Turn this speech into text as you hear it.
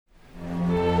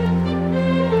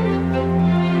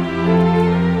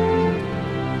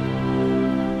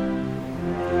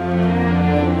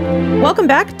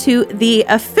back to the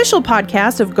official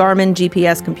podcast of Garmin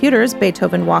GPS Computers,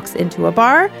 Beethoven Walks into a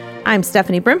Bar. I'm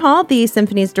Stephanie Brimhall, the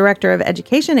Symphony's Director of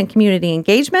Education and Community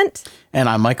Engagement. And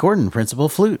I'm Mike Gordon, Principal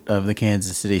Flute of the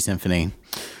Kansas City Symphony.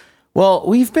 Well,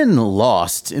 we've been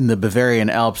lost in the Bavarian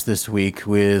Alps this week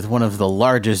with one of the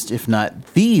largest, if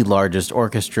not the largest,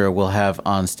 orchestra we'll have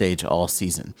on stage all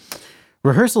season.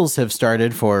 Rehearsals have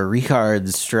started for Richard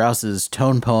Strauss's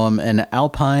tone poem, An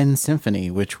Alpine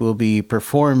Symphony, which will be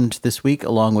performed this week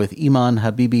along with Iman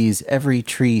Habibi's Every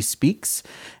Tree Speaks,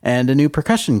 and a new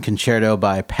percussion concerto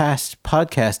by past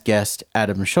podcast guest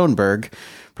Adam Schoenberg,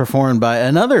 performed by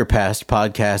another past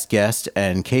podcast guest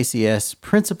and KCS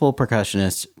principal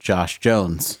percussionist Josh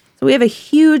Jones. So we have a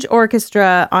huge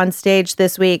orchestra on stage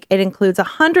this week. It includes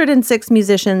 106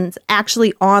 musicians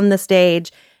actually on the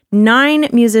stage, 9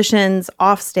 musicians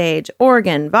off stage,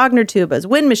 organ, Wagner tubas,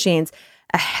 wind machines,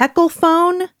 a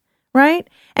heckelphone, right?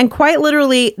 And quite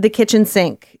literally the kitchen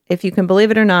sink. If you can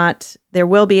believe it or not, there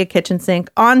will be a kitchen sink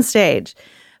on stage.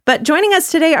 But joining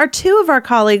us today are 2 of our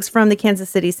colleagues from the Kansas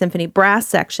City Symphony Brass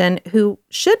Section who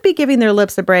should be giving their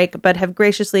lips a break, but have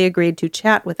graciously agreed to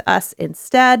chat with us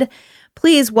instead.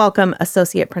 Please welcome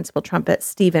Associate Principal Trumpet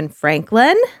Stephen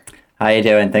Franklin. How you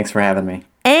doing? Thanks for having me.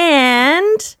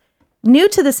 And new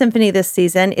to the symphony this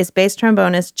season is bass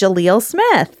trombonist Jaleel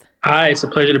Smith. Hi, it's a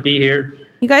pleasure to be here.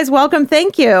 You guys welcome.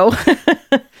 Thank you.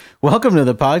 Welcome to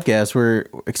the podcast. We're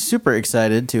super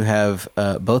excited to have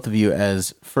both of you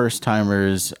as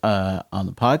first-timers on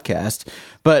the podcast.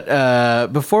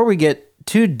 But before we get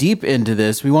too deep into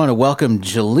this, we want to welcome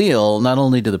Jaleel not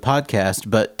only to the podcast,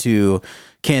 but to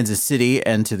Kansas City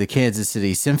and to the Kansas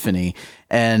City Symphony.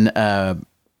 And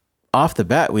off the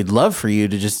bat, we'd love for you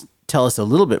to just tell us a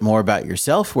little bit more about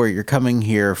yourself, where you're coming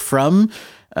here from,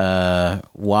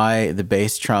 why the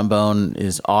bass trombone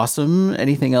is awesome.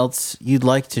 Anything else you'd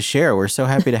like to share? We're so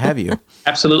happy to have you.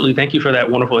 Absolutely. Thank you for that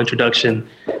wonderful introduction.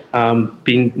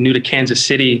 Being new to Kansas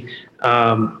City,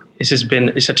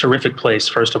 it's a terrific place,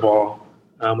 first of all,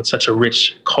 with such a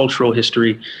rich cultural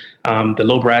history. The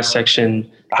low brass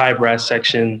section, the high brass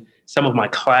section, some of my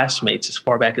classmates as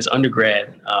far back as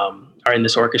undergrad are in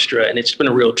this orchestra, and it's been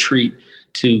a real treat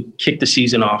to kick the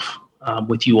season off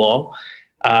with you all.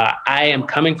 I am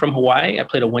coming from Hawaii. I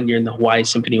played a 1 year in the Hawaii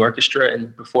Symphony Orchestra,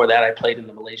 and before that I played in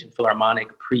the Malaysian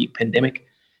Philharmonic pre-pandemic.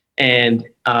 And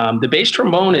the bass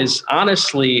trombone is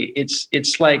honestly,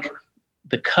 it's like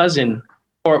the cousin,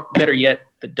 or better yet,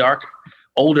 the dark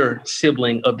older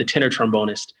sibling of the tenor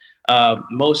trombonist.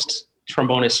 Most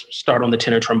trombonists start on the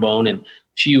tenor trombone, and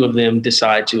few of them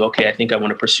decide to, I think I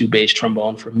want to pursue bass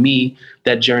trombone. For me,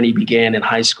 that journey began in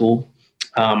high school.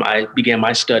 I began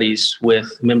my studies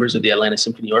with members of the Atlanta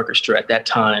Symphony Orchestra. At that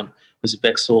time, was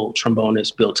Vexil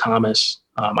trombonist Bill Thomas.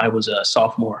 I was a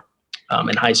sophomore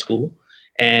in high school,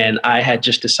 and I had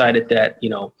just decided that,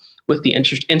 with the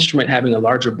instrument having a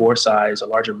larger bore size, a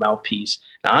larger mouthpiece,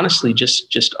 and honestly,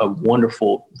 just a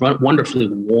wonderfully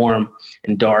warm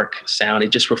and dark sound.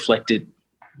 It just reflected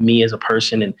me as a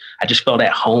person, and I just felt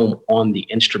at home on the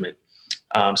instrument.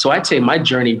 So I'd say my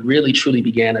journey really, truly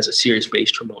began as a serious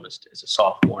bass trombonist as a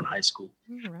sophomore in high school.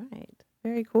 All right.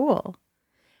 Very cool.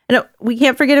 And we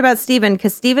can't forget about Stephen,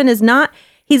 because Stephen he's not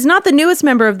the newest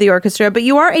member of the orchestra, but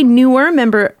you are a newer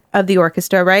member of the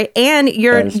orchestra, right? And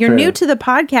you're new to the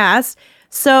podcast.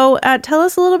 So tell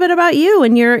us a little bit about you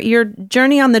and your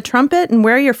journey on the trumpet and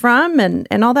where you're from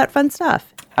and all that fun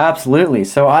stuff. Absolutely.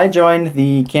 So I joined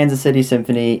the Kansas City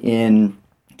Symphony in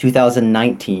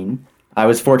 2019. I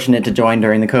was fortunate to join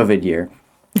during the COVID year,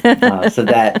 so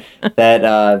that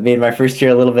made my first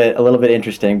year a little bit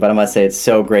interesting. But I must say, it's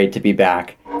so great to be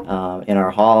back in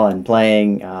our hall and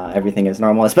playing. Everything is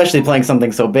normal, especially playing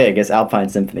something so big as Alpine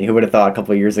Symphony. Who would have thought a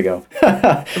couple of years ago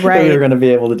that we were going to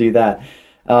be able to do that?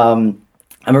 I'm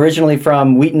originally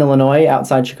from Wheaton, Illinois,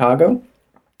 outside Chicago,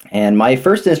 and my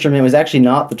first instrument was actually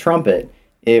not the trumpet;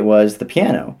 it was the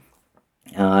piano.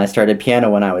 I started piano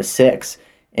when I was 6.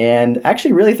 And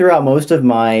actually, really throughout most of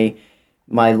my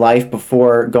life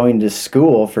before going to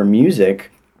school for music,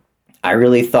 I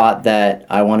really thought that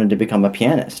I wanted to become a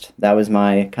pianist. That was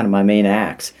my main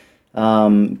axe.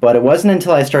 But it wasn't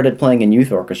until I started playing in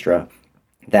youth orchestra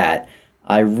that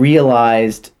I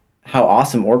realized how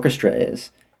awesome orchestra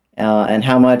is, and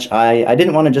how much I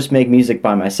didn't want to just make music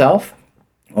by myself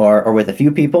or with a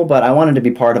few people, but I wanted to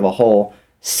be part of a whole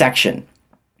section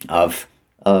of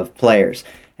players.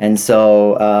 And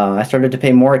so I started to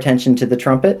pay more attention to the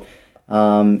trumpet,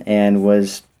 and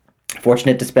was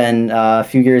fortunate to spend a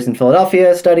few years in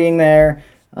Philadelphia studying there.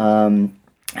 And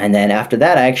then after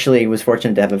that, I actually was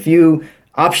fortunate to have a few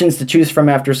options to choose from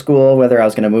after school, whether I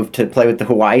was going to move to play with the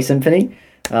Hawaii Symphony,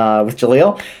 with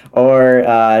Jaleel, or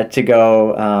to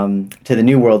go to the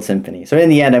New World Symphony. So in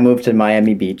the end, I moved to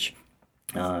Miami Beach.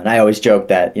 And I always joke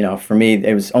that, for me,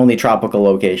 it was only tropical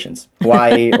locations,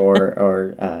 Hawaii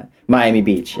or Miami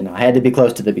Beach. I had to be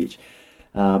close to the beach.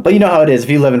 But you know how it is. If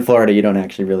you live in Florida, you don't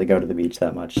actually really go to the beach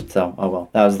that much. So, oh well,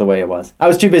 that was the way it was. I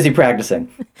was too busy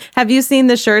practicing. Have you seen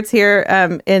the shirts here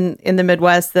in the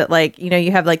Midwest that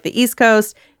you have like the East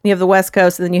Coast, and you have the West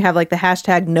Coast, and then you have like the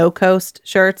hashtag No Coast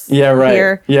shirts? Yeah, right.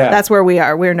 Here. Yeah. That's where we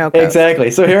are. We're No Coast. Exactly.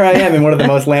 So here I am in one of the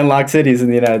most landlocked cities in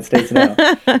the United States now.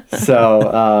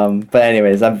 So, but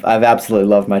anyways, I've absolutely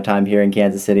loved my time here in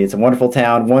Kansas City. It's a wonderful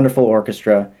town, wonderful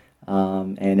orchestra,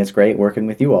 and it's great working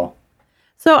with you all.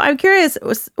 So I'm curious,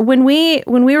 when we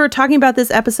were talking about this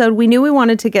episode, we knew we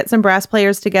wanted to get some brass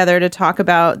players together to talk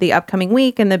about the upcoming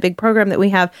week and the big program that we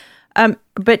have.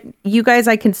 But you guys,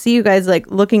 I can see you guys like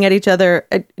looking at each other.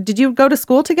 Did you go to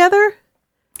school together?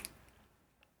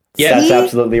 Yeah, that's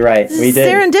absolutely right. We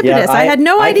did. Serendipitous. Yeah, I had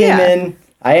no idea.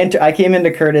 I came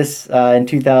into Curtis in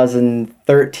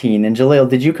 2013. And Jaleel,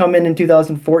 did you come in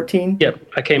 2014? Yep,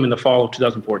 I came in the fall of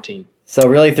 2014. So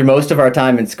really, through most of our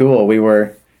time in school, we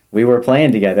were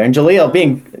playing together. And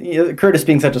Jaleel, Curtis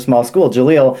being such a small school,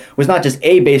 Jaleel was not just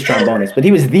a bass trombonist, but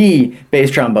he was the bass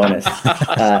trombonist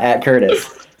at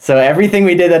Curtis. So everything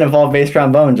we did that involved bass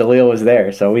trombone, Jaleel was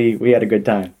there. So we had a good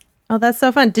time. Oh, that's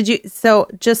so fun.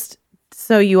 Just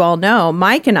so you all know,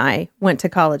 Mike and I went to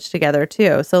college together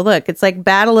too. So look, it's like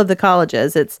battle of the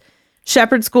colleges. It's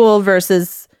Shepherd School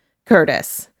versus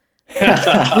Curtis.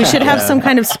 We should have some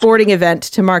kind of sporting event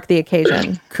to mark the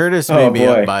occasion. Curtis may be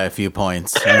up by a few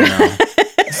points.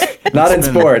 Not in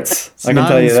sports. I can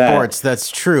tell you that. Not in sports.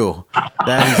 That's true.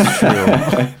 That is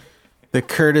true. The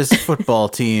Curtis football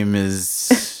team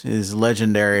is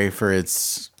legendary for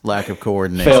its lack of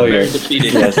coordination. Failure. Very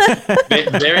defeated.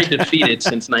 Yes. Very defeated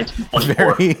since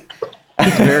 1924.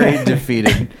 Very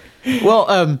defeated.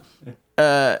 Well,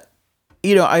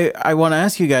 I want to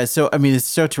ask you guys. So, I mean, it's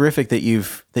so terrific that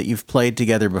you've played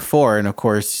together before, and of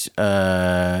course,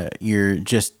 you're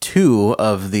just two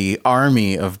of the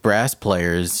army of brass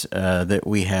players that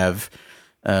we have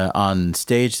on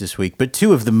stage this week, but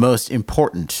two of the most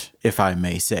important, if I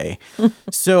may say.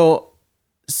 So,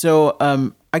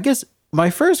 I guess my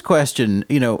first question,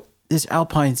 this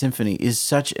Alpine Symphony is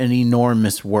such an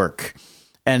enormous work,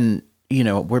 and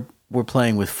we're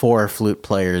playing with 4 flute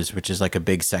players, which is like a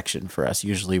big section for us.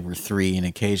 Usually we're 3 and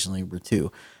occasionally we're 2.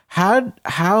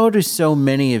 How do so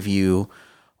many of you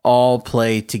all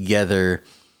play together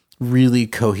really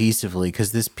cohesively?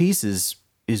 Because this piece is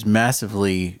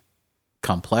massively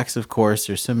complex, of course.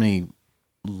 There's so many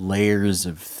layers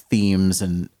of themes,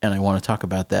 and I want to talk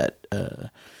about that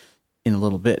in a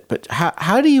little bit. But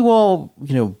how do you all,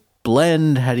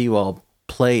 blend? How do you all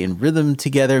play in rhythm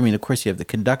together? I mean, of course you have the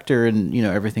conductor and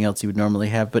everything else you would normally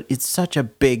have, but it's such a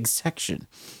big section.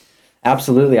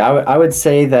 Absolutely. I would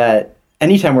say that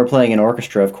anytime we're playing an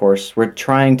orchestra, of course, we're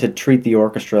trying to treat the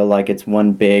orchestra like it's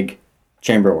one big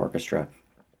chamber orchestra.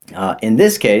 In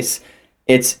this case,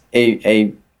 it's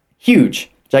a huge,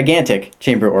 gigantic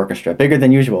chamber orchestra, bigger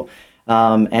than usual.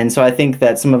 And so I think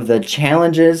that some of the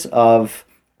challenges of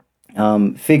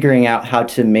figuring out how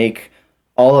to make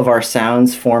all of our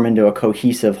sounds form into a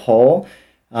cohesive whole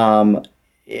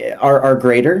are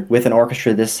greater with an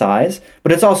orchestra this size,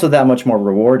 but it's also that much more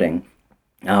rewarding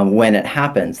when it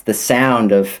happens. The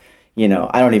sound of, I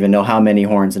don't even know how many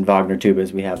horns and Wagner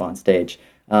tubas we have on stage,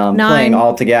 playing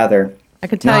all together. I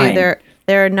could tell you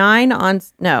there are 9 on,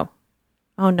 no.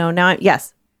 Oh no,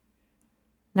 yes.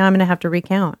 Now I'm going to have to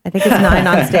recount. I think it's 9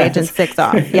 on stage and 6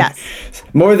 off. Yes.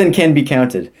 More than can be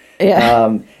counted.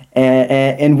 Yeah.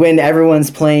 And when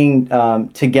everyone's playing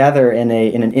together in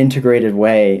an integrated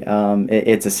way,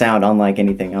 it's a sound unlike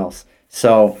anything else.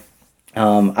 So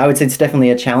I would say it's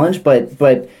definitely a challenge, but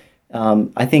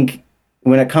I think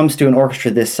when it comes to an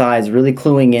orchestra this size, really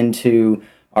cluing into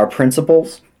our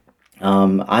principles.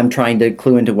 I'm trying to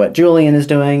clue into what Julian is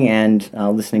doing and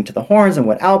listening to the horns and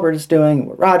what Albert is doing,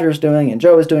 what Roger is doing, and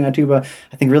Joe is doing on tuba.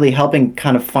 I think really helping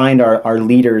kind of find our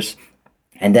leaders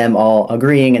and them all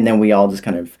agreeing, and then we all just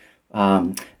kind of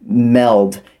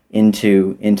meld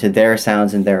into their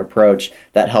sounds and their approach.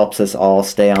 That helps us all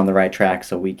stay on the right track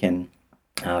so we can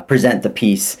present the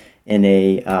piece in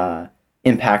a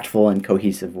impactful and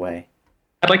cohesive way.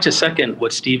 I'd like to second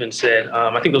what Stephen said.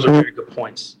 I think those are very good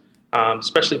points.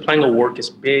 Especially playing a work as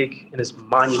big and as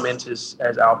monumentous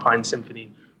as Alpine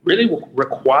Symphony really will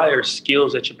require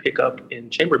skills that you pick up in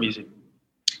chamber music.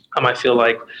 I feel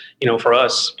like, for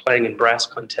us playing in brass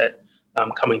quintet,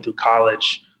 coming through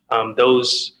college,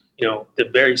 those, the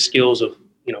very skills of,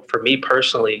 for me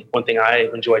personally, one thing I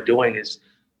enjoy doing is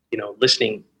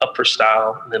listening up for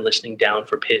style and then listening down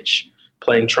for pitch.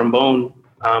 Playing trombone,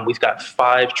 we've got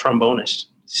 5 trombonists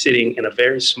sitting in a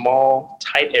very small,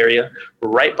 tight area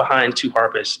right behind 2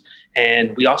 harpists.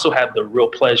 And we also have the real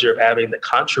pleasure of having the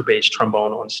contrabass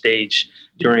trombone on stage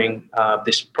during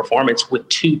this performance with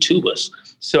 2 tubas.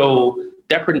 So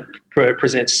that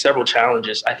presents several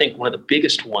challenges. I think one of the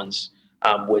biggest ones,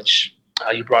 which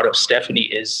you brought up, Stephanie,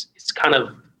 is it's kind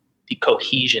of the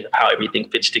cohesion of how everything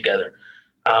fits together.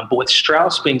 But with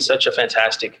Strauss being such a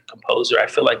fantastic composer, I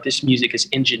feel like this music is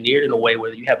engineered in a way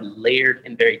where you have layered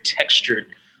and very textured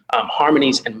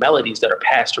harmonies and melodies that are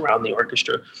passed around the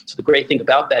orchestra. So the great thing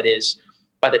about that is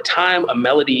by the time a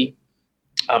melody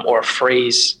or a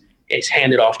phrase is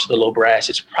handed off to the low brass,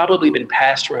 it's probably been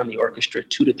passed around the orchestra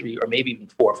 2 to 3 or maybe even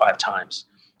 4 or 5 times.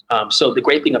 So the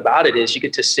great thing about it is you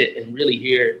get to sit and really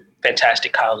hear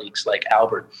fantastic colleagues like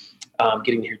Albert,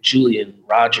 getting to hear Julian,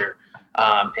 Roger,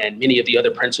 and many of the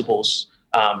other principals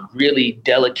really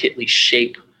delicately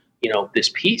shape this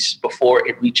piece before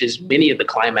it reaches many of the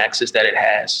climaxes that it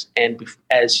has. And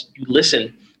as you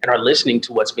listen and are listening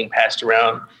to what's being passed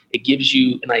around, it gives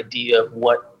you an idea of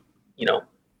what,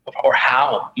 or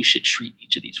how you should treat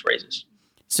each of these phrases.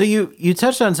 So you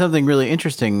touched on something really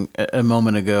interesting a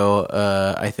moment ago,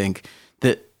 I think,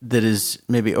 that is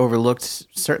maybe overlooked,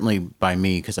 certainly by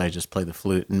me, because I just play the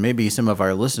flute, and maybe some of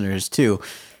our listeners too.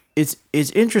 It's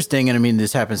interesting, and I mean,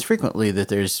 this happens frequently, that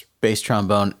there's bass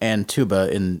trombone and tuba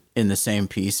in the same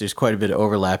piece. There's quite a bit of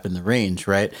overlap in the range,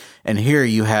 right? And here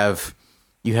you have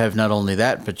not only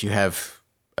that, but you have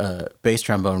bass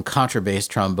trombone, contrabass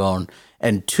trombone,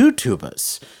 and 2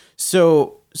 tubas.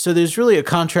 So there's really a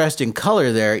contrasting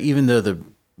color there, even though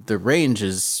the range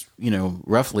is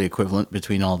roughly equivalent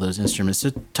between all those instruments.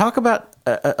 So talk about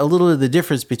a little of the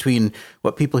difference between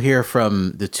what people hear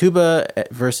from the tuba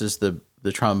versus the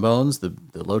trombones, the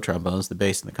low trombones, the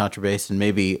bass and the contrabass, and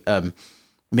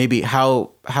maybe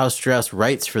how Strauss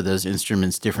writes for those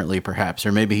instruments differently, perhaps,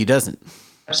 or maybe he doesn't.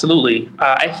 Absolutely.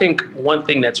 I think one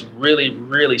thing that's really,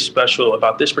 really special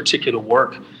about this particular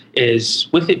work is,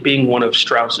 with it being one of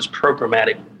Strauss's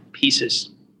programmatic pieces,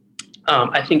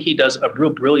 I think he does a real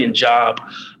brilliant job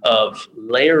of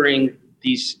layering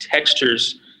these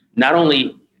textures, not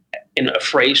only in a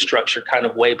phrase structure kind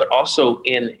of way, but also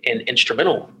in an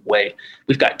instrumental way.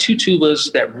 We've got 2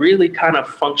 tubas that really kind of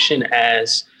function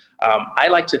as, I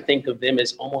like to think of them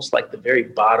as almost like the very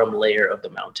bottom layer of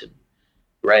the mountain,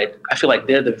 right? I feel like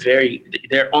they're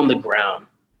on the ground.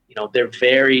 They're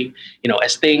very,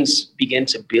 as things begin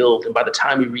to build, and by the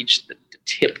time we reach the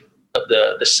tip of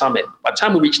the summit, by the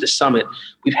time we reach the summit,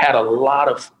 we've had a lot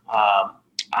of,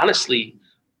 honestly,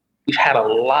 we've had a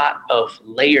lot of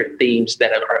layered themes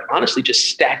that are honestly just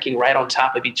stacking right on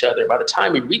top of each other. By the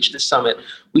time we reach the summit,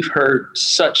 we've heard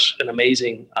such an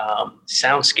amazing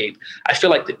soundscape. I feel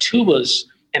like the tubas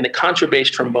and the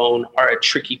contrabass trombone are a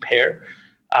tricky pair.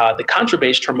 The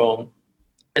contrabass trombone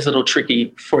is a little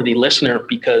tricky for the listener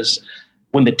because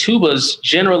when the tubas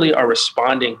generally are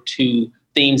responding to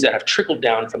themes that have trickled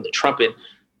down from the trumpet,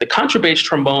 the contrabass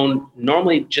trombone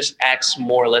normally just acts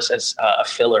more or less as a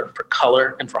filler for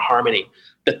color and for harmony.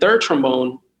 The third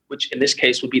trombone, which in this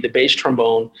case would be the bass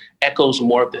trombone, echoes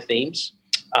more of the themes.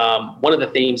 One of the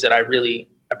themes that I really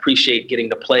appreciate getting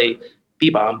to play,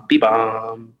 bee-bom,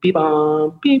 bee-bom,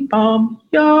 bee-bom, bee-bom,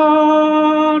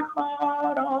 ya-da-dum.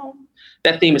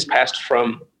 That theme is passed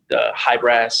from the high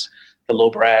brass, the low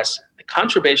brass. The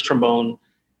contrabass trombone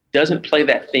doesn't play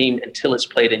that theme until it's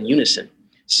played in unison.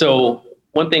 So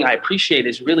one thing I appreciate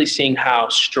is really seeing how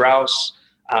Strauss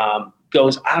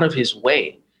goes out of his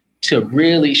way to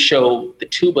really show the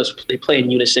tubas, they play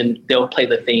in unison, they'll play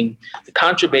the theme. The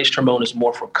contrabass trombone is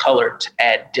more for color, to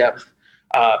add depth.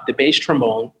 The bass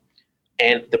trombone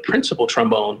and the principal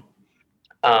trombone,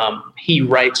 he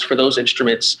writes for those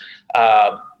instruments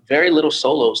very little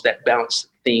solos that bounce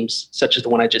themes, such as the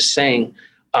one I just sang,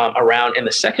 around. And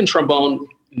the second trombone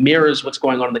mirrors what's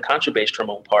going on in the contrabass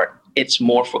trombone part. It's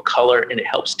more for color, and it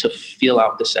helps to feel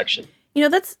out the section.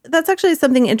 That's actually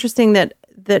something interesting that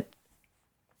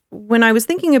when I was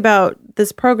thinking about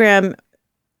this program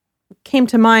came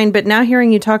to mind, but now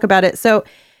hearing you talk about it. So,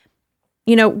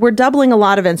 we're doubling a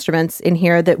lot of instruments in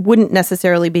here that wouldn't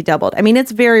necessarily be doubled. I mean,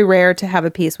 it's very rare to have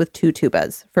a piece with 2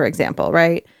 tubas, for example,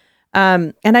 right?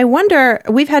 And I wonder,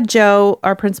 we've had Joe,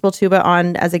 our principal tuba,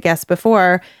 on as a guest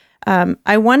before.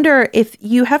 I wonder if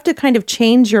you have to kind of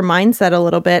change your mindset a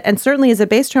little bit. And certainly as a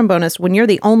bass trombonist, when you're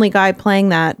the only guy playing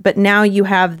that, but now you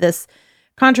have this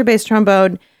contrabass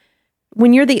trombone,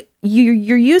 when you're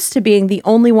used to being the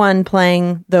only one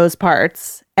playing those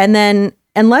parts. And then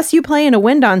unless you play in a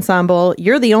wind ensemble,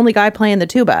 you're the only guy playing the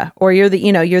tuba, or you're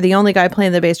the only guy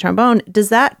playing the bass trombone.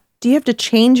 Do you have to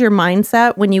change your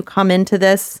mindset when you come into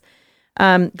this,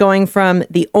 going from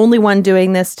the only one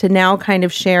doing this to now kind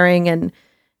of sharing and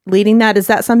leading that? Is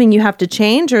that something you have to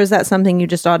change, or is that something you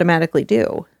just automatically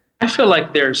do? I feel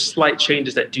like there's slight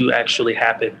changes that do actually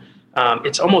happen.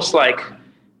 It's almost like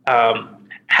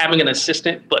having an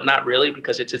assistant, but not really,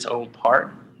 because it's its own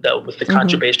part, though, with the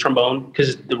contrabass trombone.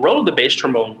 Because the role of the bass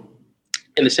trombone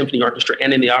in the symphony orchestra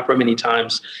and in the opera many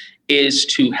times is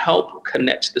to help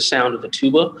connect the sound of the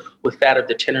tuba with that of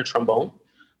the tenor trombone.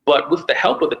 But with the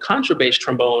help of the contrabass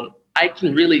trombone, I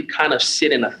can really kind of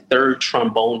sit in a third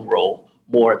trombone role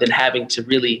more than having to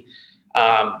really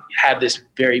have this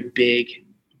very big,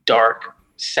 dark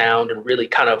sound and really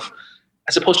kind of,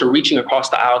 as opposed to reaching across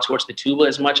the aisle towards the tuba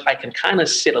as much, I can kind of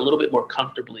sit a little bit more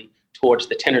comfortably towards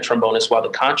the tenor trombonist, while the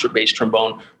contrabass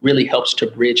trombone really helps to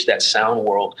bridge that sound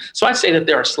world. So I'd say that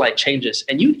there are slight changes,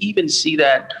 and you even see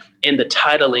that in the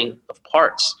titling of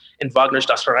parts. In Wagner's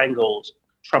Das Rheingold,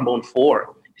 trombone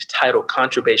 4 is titled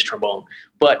contrabass trombone,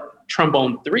 but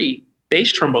trombone 3,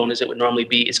 bass trombone as it would normally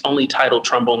be, is only titled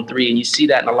trombone 3, and you see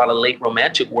that in a lot of late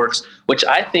Romantic works, which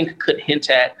I think could hint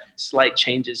at slight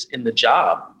changes in the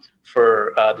job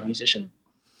for the musician.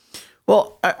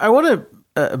 Well, I want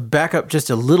to back up just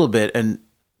a little bit and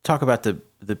talk about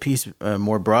the piece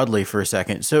more broadly for a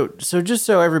second. So just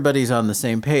so everybody's on the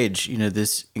same page,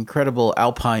 this incredible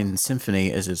Alpine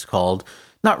symphony, as it's called,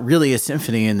 not really a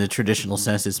symphony in the traditional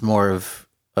sense. It's more of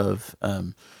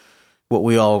what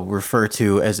we all refer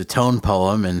to as a tone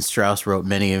poem, and Strauss wrote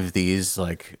many of these,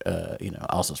 like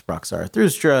Also sprach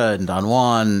Zarathustra and Don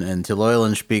Juan and Till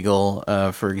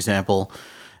Eulenspiegel, for example.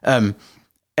 And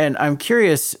I'm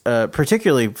curious,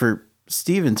 particularly for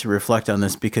Stephen to reflect on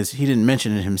this, because he didn't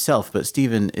mention it himself, but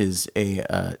Stephen is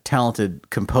a talented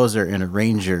composer and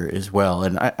arranger as well.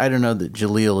 And I don't know that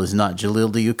Jaleel is not.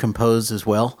 Jaleel, do you compose as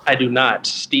well? I do not.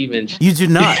 Stephen. You do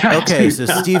not? Okay, so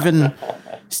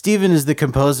Stephen is the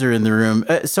composer in the room.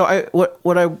 So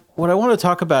what I want to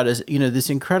talk about is, this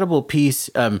incredible piece.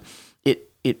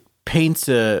 It paints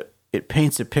a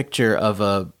picture of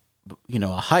a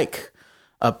hike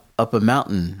up a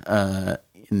mountain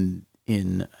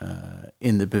in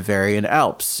the Bavarian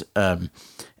Alps,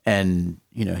 and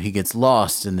he gets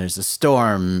lost, and there's a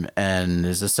storm, and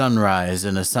there's a sunrise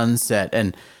and a sunset,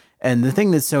 and the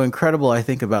thing that's so incredible, I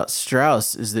think, about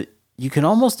Strauss is that you can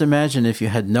almost imagine, if you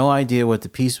had no idea what the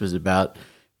piece was about,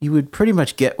 you would pretty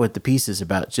much get what the piece is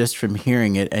about just from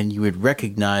hearing it, and you would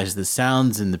recognize the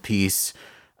sounds in the piece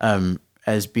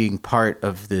as being part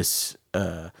of this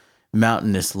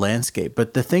mountainous landscape.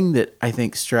 But the thing that I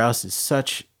think Strauss is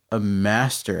such a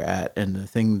master at, and the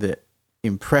thing that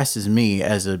impresses me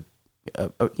as a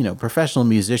professional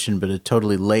musician, but a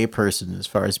totally lay person as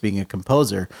far as being a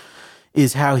composer,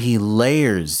 is how he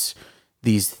layers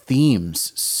these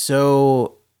themes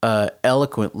so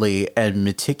eloquently and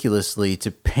meticulously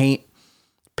to paint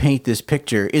this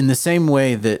picture in the same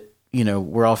way that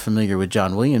we're all familiar with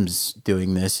John Williams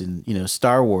doing this in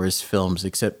Star Wars films,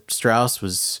 except Strauss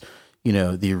was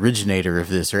the originator of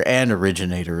this, or an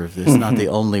originator of this, not the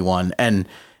only one, and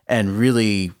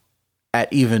really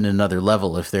at even another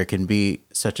level, if there can be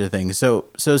such a thing. So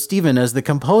Stephen, as the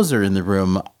composer in the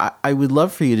room, I would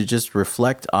love for you to just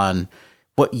reflect on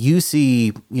what you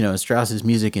see, Strauss's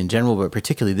music in general, but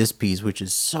particularly this piece, which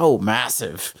is so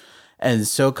massive and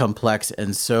so complex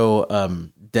and so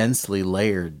densely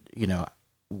layered.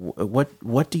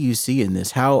 What do you see in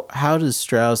this? How does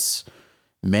Strauss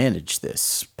manage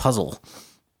this puzzle?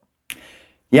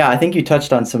 Yeah, I think you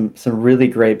touched on some really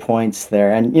great points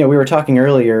there. And, we were talking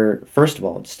earlier, first of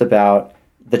all, just about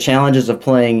the challenges of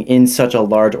playing in such a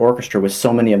large orchestra with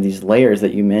so many of these layers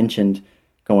that you mentioned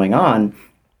going on.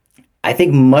 I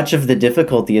think much of the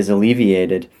difficulty is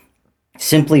alleviated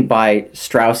simply by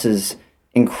Strauss's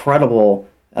incredible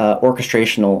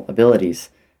orchestrational abilities.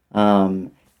 The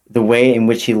way in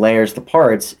which he layers the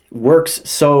parts works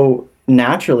so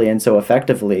naturally and so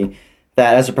effectively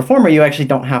that as a performer, you actually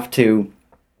don't have to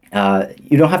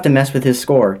mess with his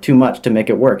score too much to make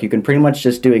it work. You can pretty much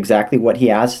just do exactly what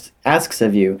he asks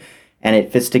of you, and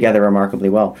it fits together remarkably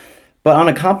well. But on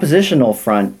a compositional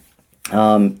front,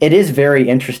 it is very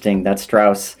interesting that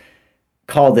Strauss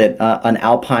called it an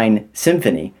Alpine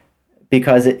symphony,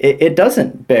 because it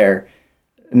doesn't bear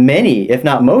many, if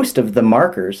not most, of the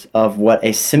markers of what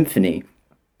a symphony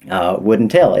would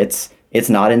entail. It's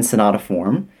not in sonata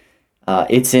form.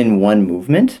 It's in one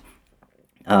movement.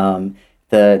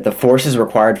 The forces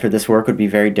required for this work would be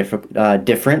very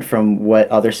different from what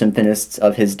other symphonists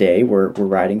of his day were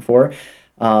writing for.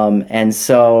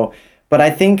 But I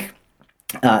think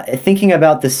thinking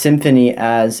about the symphony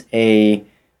as a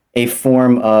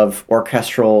form of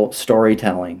orchestral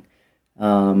storytelling.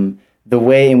 The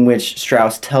way in which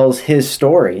Strauss tells his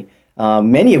story,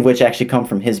 many of which actually come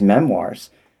from his memoirs,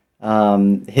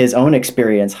 his own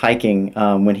experience hiking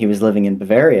when he was living in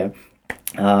Bavaria.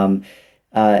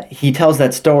 He tells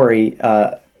that story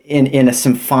in a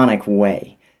symphonic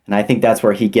way. And I think that's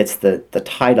where he gets the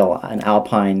title, an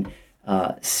Alpine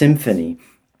symphony.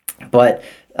 But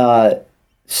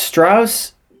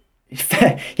Strauss,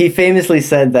 he famously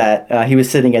said that he was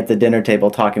sitting at the dinner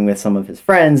table talking with some of his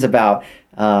friends about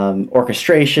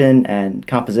orchestration and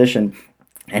composition.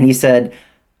 And he said,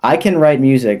 I can write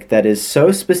music that is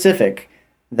so specific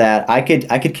that I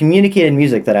could communicate in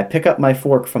music that I pick up my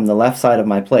fork from the left side of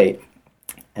my plate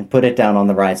and put it down on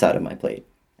the right side of my plate.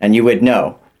 And you would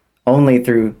know only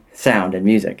through sound and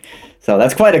music. So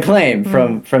that's quite a claim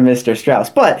from Mr. Strauss.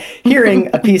 But hearing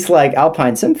a piece like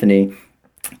Alpine Symphony,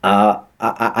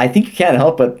 I think you can't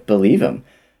help but believe him,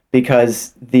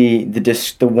 because the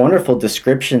wonderful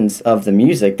descriptions of the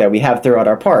music that we have throughout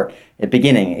our part, at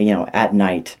beginning, at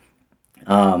night,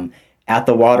 at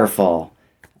the waterfall,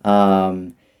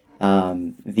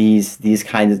 these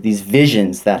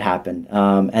visions that happen,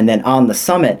 and then on the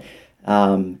summit,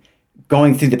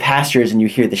 going through the pastures and you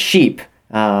hear the sheep.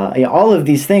 All of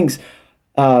these things,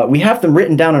 we have them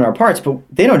written down in our parts, but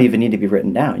they don't even need to be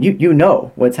written down. You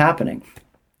know what's happening.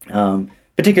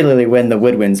 Particularly when the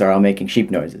woodwinds are all making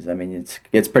sheep noises. I mean,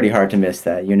 it's pretty hard to miss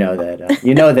that. You know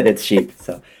that it's sheep.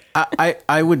 So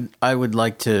I would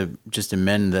like to just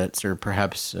amend that, or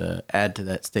perhaps add to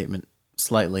that statement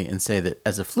slightly, and say that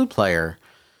as a flute player,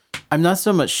 I'm not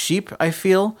so much sheep. I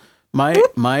feel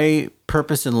my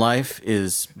purpose in life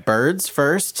is birds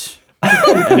first,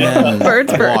 and then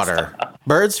water.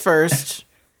 Birds first,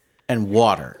 and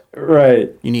water.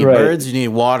 Right. You need birds. You need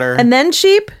water, and then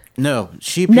sheep. No,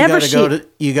 sheep. Never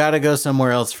you gotta go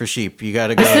somewhere else for sheep. You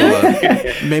gotta go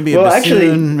maybe a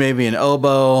bassoon, maybe an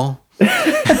oboe.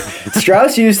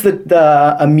 Strauss used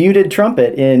a muted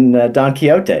trumpet in Don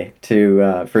Quixote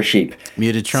for sheep.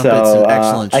 Muted trumpet's an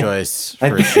excellent choice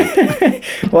for sheep.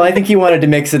 Well, I think he wanted to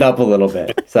mix it up a little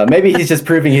bit. So maybe he's just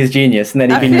proving his genius, and then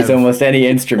he can use almost any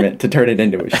instrument to turn it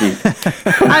into a sheep.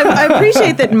 I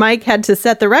appreciate that Mike had to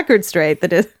set the record straight.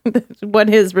 That is what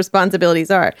his responsibilities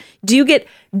are. Do you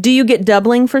get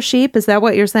doubling for sheep? Is that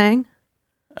what you're saying?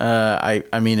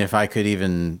 I mean, if I could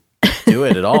even do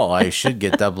it at all, I should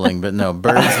get doubling, but no,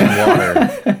 birds and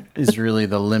water is really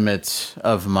the limit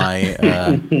of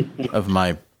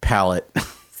my palate.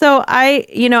 So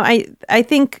I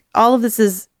think all of this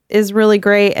is really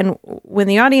great, and when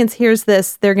the audience hears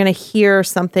this, they're going to hear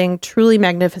something truly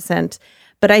magnificent.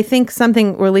 But I think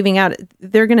something we're leaving out,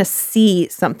 they're going to see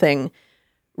something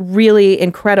really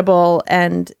incredible.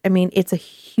 And I mean, it's a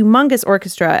humongous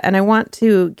orchestra, and I want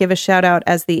to give a shout out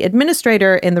as the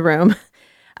administrator in the room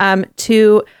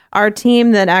to our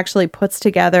team that actually puts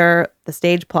together the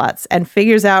stage plots and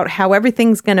figures out how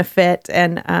everything's going to fit.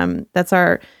 And that's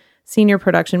our senior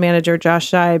production manager, Josh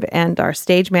Scheib, and our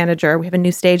stage manager. We have a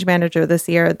new stage manager this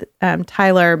year,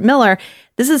 Tyler Miller.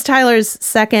 This is Tyler's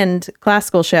second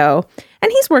classical show,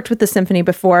 and he's worked with the symphony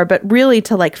before, but really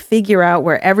to figure out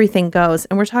where everything goes.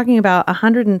 And we're talking about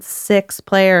 106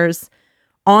 players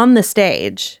on the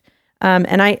stage.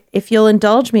 And if you'll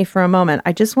indulge me for a moment,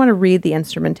 I just want to read the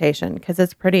instrumentation because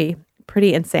it's pretty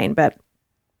insane. But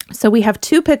so we have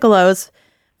 2 piccolos,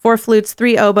 4 flutes,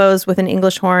 3 oboes with an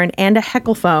English horn, and a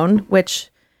heckelphone,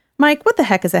 which, Mike, what the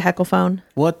heck is a heckelphone?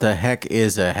 What the heck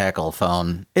is a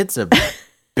heckelphone? It's a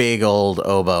big old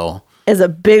oboe. Is a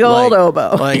big old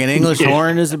oboe. Like an English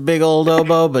horn is a big old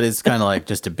oboe, but it's kind of like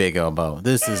just a big oboe.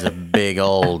 This is a big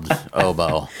old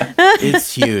oboe.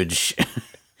 It's huge.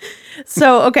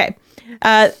 So, okay.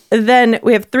 Then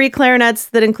we have 3 clarinets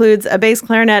that includes a bass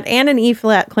clarinet and an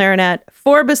E-flat clarinet,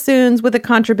 4 bassoons with a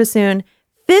contrabassoon,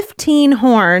 15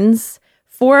 horns,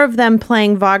 4 of them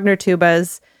playing Wagner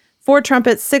tubas, 4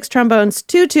 trumpets, 6 trombones,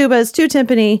 2 tubas, 2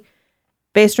 timpani,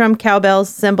 bass drum, cowbells,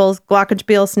 cymbals,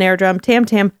 glockenspiel, snare drum,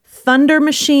 tam-tam, thunder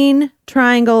machine,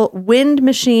 triangle, wind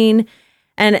machine,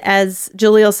 and as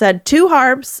Jaleel said, 2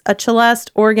 harps, a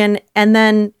celeste, organ, and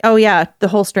then, the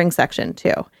whole string section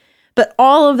too. But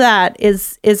all of that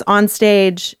is on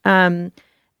stage, and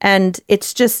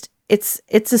it's just it's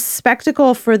a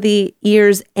spectacle for the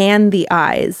ears and the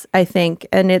eyes, I think,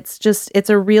 and it's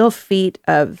a real feat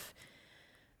of,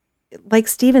 like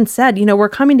Stephen said, we're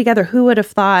coming together. Who would have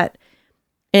thought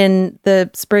in the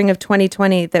spring of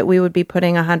 2020 that we would be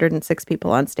putting 106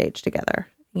 people on stage together,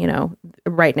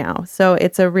 right now? So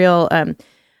it's a real.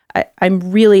 I'm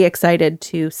really excited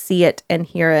to see it and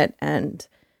hear it, and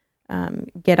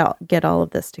get all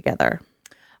of this together.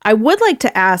 I would like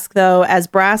to ask, though, as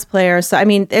brass players, so I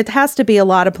mean, it has to be a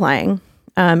lot of playing,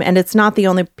 and it's not the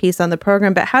only piece on the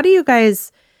program, but how do you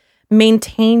guys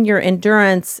maintain your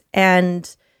endurance?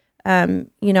 And,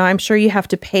 I'm sure you have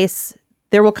to pace.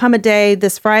 There will come a day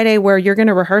this Friday where you're going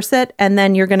to rehearse it, and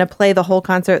then you're going to play the whole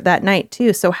concert that night,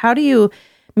 too. So how do you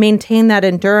maintain that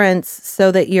endurance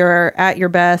so that you're at your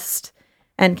best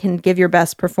and can give your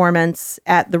best performance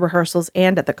at the rehearsals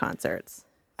and at the concerts?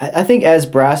 I think as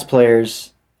brass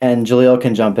players, and Jaleel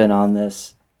can jump in on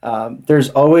this, there's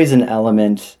always an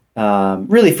element,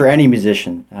 really for any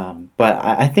musician, but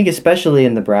I think especially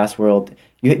in the brass world,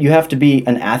 you have to be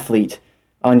an athlete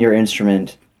on your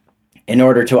instrument in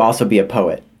order to also be a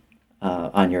poet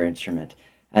on your instrument.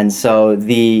 And so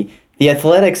the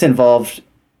athletics involved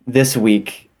this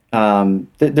week,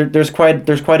 there's quite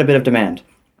a bit of demand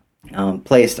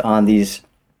placed on these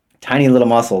tiny little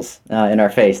muscles in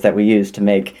our face that we use to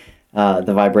make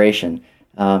the vibration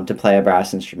to play a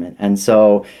brass instrument. And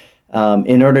so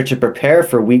in order to prepare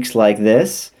for weeks like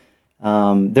this,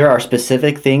 there are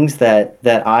specific things that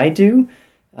I do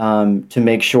to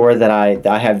make sure that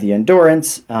I have the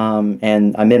endurance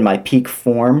and I'm in my peak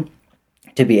form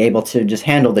to be able to just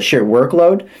handle the sheer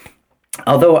workload.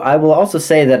 Although I will also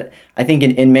say that I think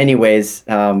in many ways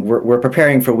we're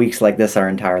preparing for weeks like this our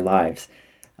entire lives,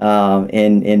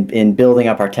 in building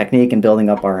up our technique and building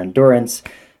up our endurance,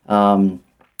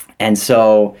 and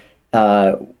so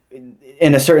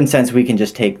in a certain sense we can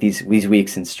just take these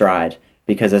weeks in stride,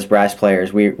 because as brass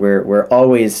players we're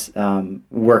always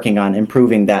working on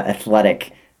improving that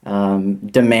athletic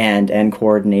demand and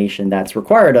coordination that's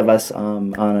required of us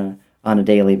on a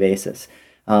daily basis.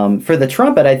 For the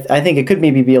trumpet, I think it could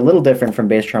maybe be a little different from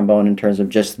bass trombone in terms of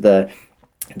just the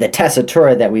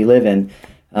tessitura that we live in.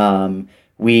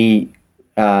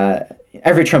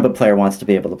 Every trumpet player wants to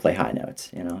be able to play high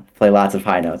notes, play lots of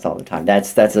high notes all the time.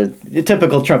 That's a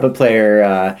typical trumpet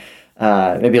player,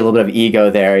 maybe a little bit of ego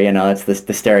there, that's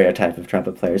the stereotype of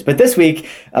trumpet players. But this week,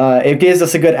 it gives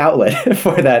us a good outlet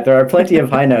for that. There are plenty of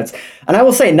high notes. And I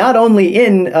will say, not only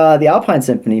in the Alpine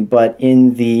Symphony, but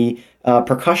in the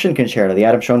percussion concerto, the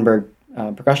Adam Schoenberg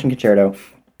percussion concerto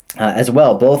as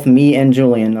well. Both me and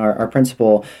Julian, our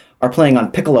principal, are playing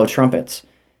on piccolo trumpets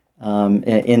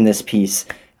in this piece.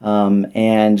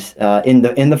 And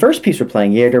in the first piece we're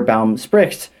playing, Jederbaum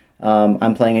spricht,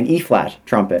 I'm playing an E-flat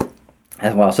trumpet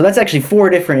as well. So that's actually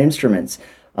 4 different instruments,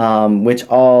 which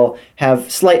all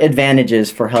have slight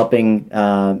advantages for helping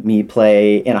me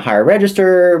play in a higher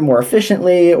register more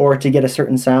efficiently or to get a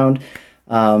certain sound.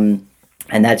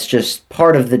 And that's just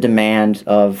part of the demand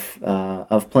of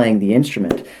playing the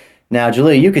instrument. Now,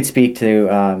 Julia, you could speak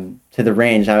to the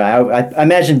range. I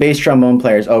imagine bass trombone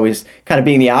players always kind of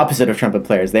being the opposite of trumpet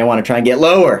players. They want to try and get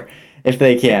lower if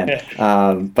they can.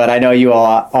 But I know you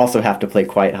all also have to play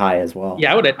quite high as well.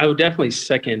 Yeah, I would definitely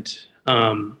second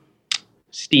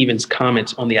Stephen's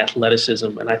comments on the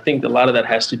athleticism. And I think a lot of that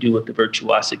has to do with the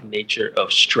virtuosic nature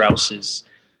of Strauss's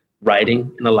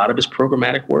writing and a lot of his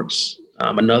programmatic works.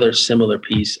 Another similar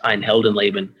piece, Ein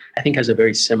Heldenleben, I think has a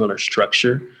very similar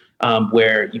structure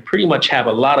where you pretty much have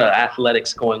a lot of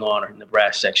athletics going on in the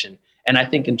brass section. And I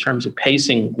think in terms of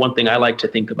pacing, one thing I like to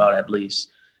think about at least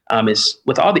is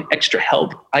with all the extra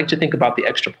help, I like to think about the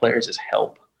extra players as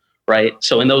help, right?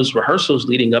 So in those rehearsals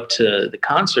leading up to the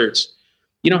concerts,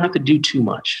 you don't have to do too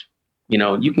much.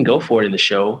 You can go for it in the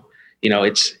show. You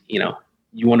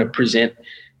want to present,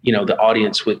 the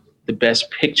audience with the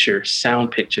best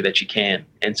sound picture that you can.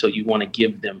 And so you want to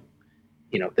give them,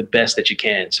 the best that you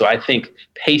can. So I think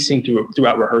pacing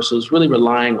throughout rehearsals, really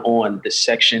relying on the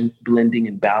section, blending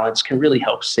and balance can really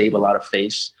help save a lot of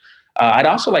face. I'd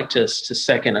also like to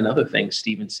second another thing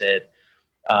Stephen said,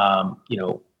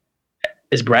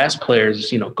 as brass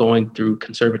players, going through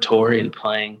conservatory and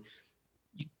playing,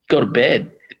 you go to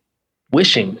bed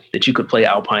wishing that you could play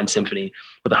Alpine Symphony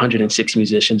with 106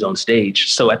 musicians on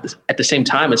stage. So at the same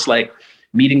time, it's like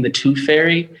meeting the tooth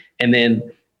fairy and then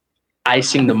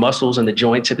icing the muscles and the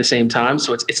joints at the same time.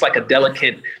 So it's like a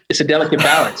delicate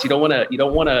balance. You don't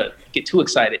want to get too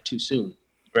excited too soon,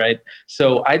 right?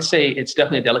 So I'd say it's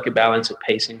definitely a delicate balance of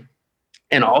pacing,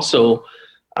 and also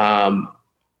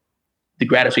the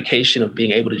gratification of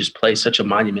being able to just play such a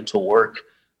monumental work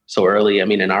so early. I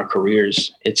mean, in our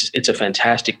careers, it's a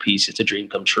fantastic piece. It's a dream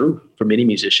come true for many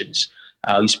musicians.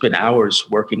 You spend hours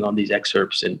working on these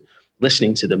excerpts and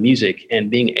listening to the music and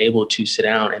being able to sit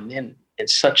down, and then in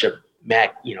such a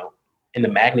in the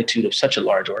magnitude of such a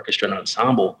large orchestra and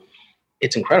ensemble,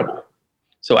 it's incredible.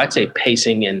 So I'd say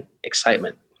pacing and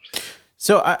excitement.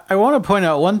 So I want to point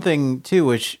out one thing too,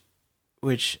 which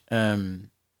I'll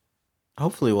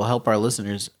hopefully will help our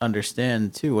listeners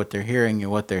understand too what they're hearing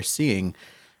and what they're seeing.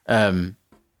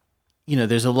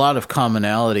 There's a lot of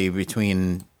commonality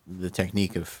between the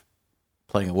technique of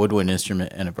playing a woodwind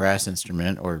instrument and a brass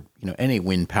instrument, or any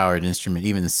wind-powered instrument,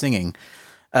 even singing.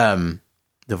 The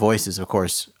voice is, of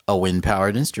course, a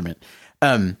wind-powered instrument.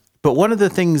 But one of the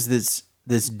things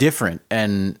that's different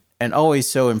and always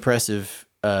so impressive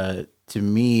to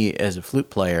me as a flute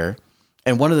player,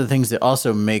 and one of the things that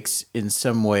also makes, in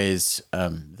some ways,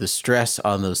 the stress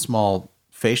on those small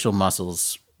facial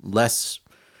muscles less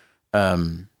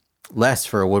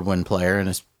for a woodwind player,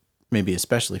 and maybe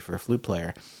especially for a flute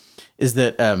player, is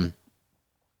that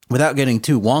without getting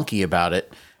too wonky about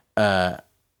it,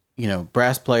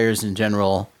 brass players in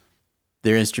general,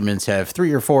 their instruments have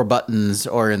 3 or 4 buttons,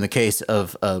 or in the case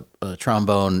of a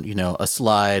trombone, a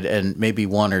slide and maybe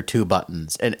 1 or 2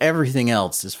 buttons. And everything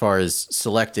else, as far as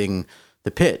selecting the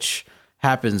pitch,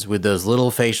 happens with those little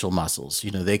facial muscles.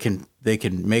 They can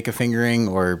make a fingering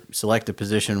or select a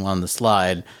position on the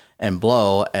slide and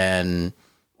blow, and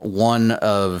one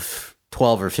of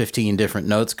 12 or 15 different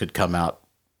notes could come out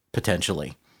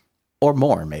potentially, or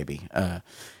more maybe.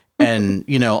 And,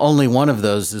 only one of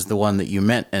those is the one that you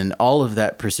meant. And all of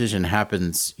that precision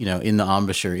happens, in the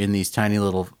embouchure, in these tiny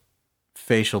little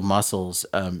facial muscles,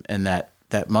 and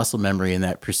that muscle memory and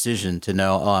that precision to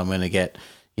know, I'm going to get,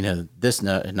 this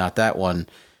note and not that one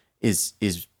is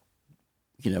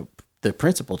the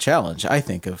principal challenge, I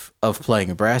think, of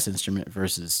playing a brass instrument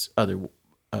versus other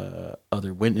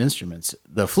wind instruments.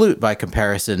 The flute, by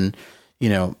comparison,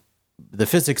 the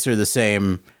physics are the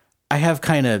same. I have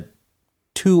kind of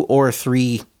 2 or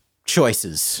 3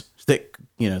 choices that,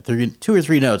 2 or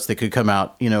 3 notes that could come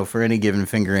out, for any given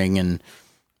fingering, and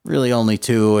really only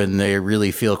 2, and they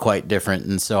really feel quite different.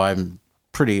 And so I'm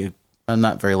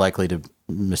not very likely to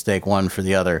mistake one for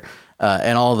the other.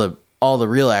 And all the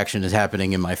real action is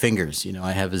happening in my fingers.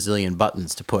 I have a zillion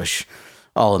buttons to push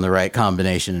all in the right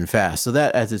combination and fast. So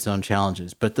that has its own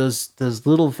challenges. But those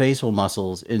little facial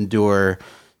muscles endure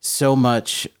so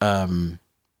much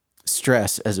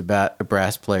stress as a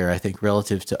brass player, I think,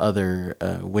 relative to other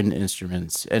wind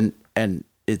instruments, and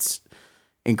it's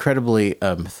incredibly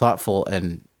thoughtful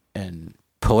and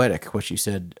poetic what you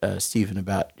said, Stephen,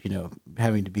 about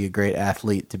having to be a great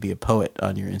athlete to be a poet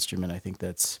on your instrument. I think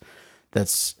that's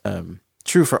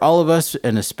true for all of us,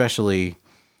 and especially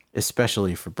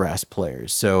for brass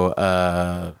players. So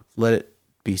let it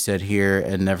be said here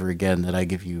and never again that I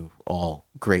give you all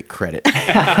great credit.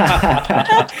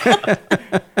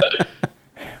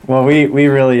 Well, we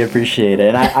really appreciate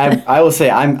it, and I will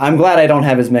say I'm glad I don't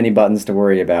have as many buttons to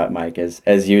worry about, Mike,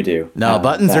 as you do. No,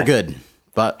 buttons are good.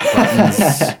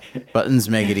 Buttons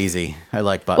make it easy. I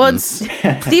like buttons.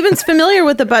 Well, Stephen's familiar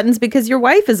with the buttons because your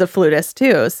wife is a flutist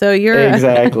too. So you're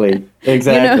exactly.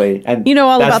 And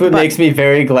all that's about what makes me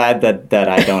very glad that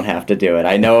I don't have to do it.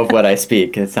 I know of what I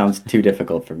speak. It sounds too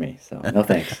difficult for me. So no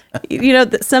thanks.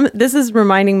 This is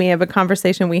reminding me of a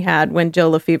conversation we had when Joe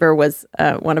Lefevre was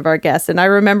one of our guests, and I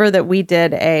remember that we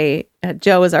did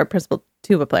Joe was our principal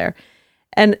tuba player,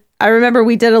 and I remember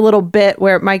we did a little bit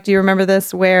where, Mike, do you remember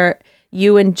this, where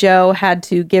you and Joe had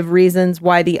to give reasons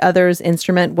why the other's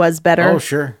instrument was better? Oh,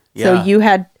 sure. Yeah. So you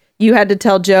had to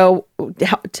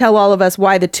tell all of us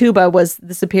why the tuba was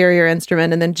the superior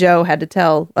instrument, and then Joe had to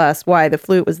tell us why the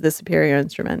flute was the superior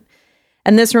instrument.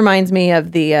 And this reminds me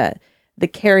of the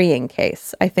carrying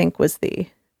case, I think, was the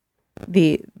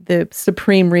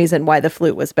supreme reason why the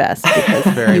flute was best. Because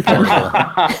very portable.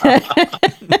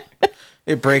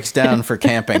 It breaks down for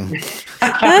camping.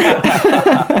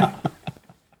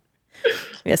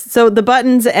 Yes. So the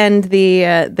buttons and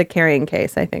the carrying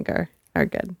case, I think, are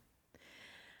good.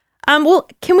 Well,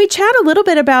 can we chat a little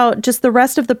bit about just the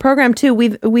rest of the program too?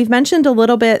 We've mentioned a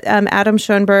little bit Adam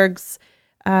Schoenberg's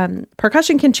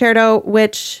percussion concerto,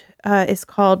 which is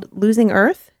called Losing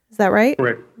Earth. Is that right?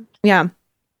 Right. Yeah.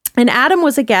 And Adam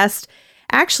was a guest.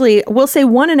 Actually, we'll say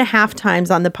 1.5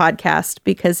 times on the podcast,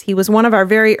 because he was one of our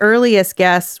very earliest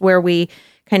guests, where we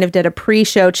kind of did a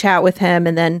pre-show chat with him,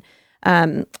 and then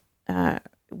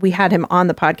we had him on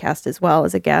the podcast as well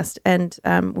as a guest. And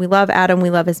we love Adam. We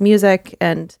love his music.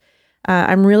 And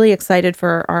I'm really excited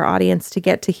for our audience to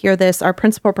get to hear this. Our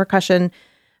principal percussion,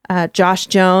 Josh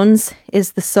Jones,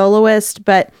 is the soloist.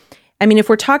 But I mean, if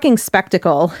we're talking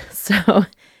spectacle, so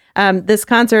this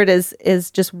concert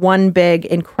is just one big,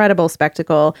 incredible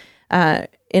spectacle.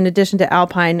 In addition to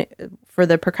Alpine, for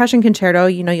the percussion concerto,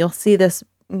 you'll see this,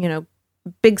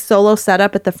 big solo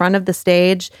setup at the front of the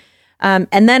stage.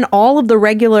 And then all of the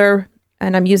regular,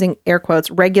 and I'm using air quotes,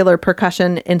 regular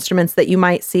percussion instruments that you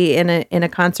might see in a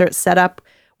concert setup,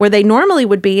 where they normally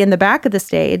would be in the back of the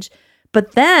stage,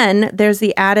 But then there's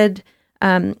the added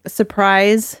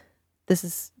surprise. This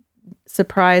is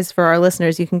surprise for our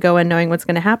listeners. You can go in knowing what's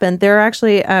going to happen. There are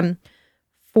actually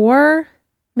 4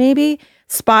 maybe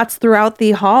spots throughout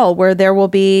the hall where there will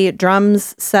be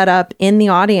drums set up in the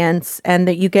audience, and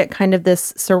that you get kind of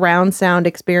this surround sound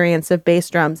experience of bass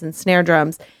drums and snare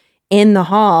drums in the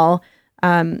hall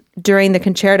during the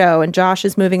concerto. And Josh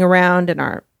is moving around, and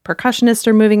our percussionists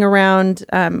are moving around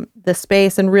the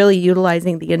space and really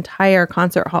utilizing the entire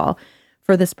concert hall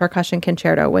for this percussion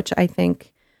concerto, which I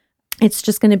think it's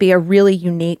just going to be a really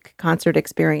unique concert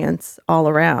experience all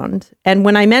around. And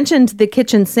when I mentioned the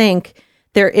kitchen sink,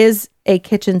 there is a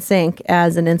kitchen sink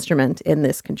as an instrument in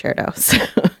this concerto. So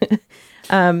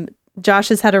Josh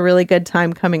has had a really good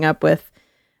time coming up with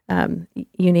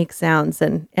unique sounds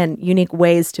and unique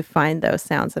ways to find those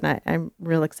sounds. And I'm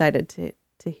real excited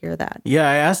to hear that. Yeah,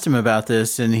 I asked him about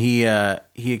this, and he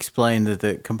explained that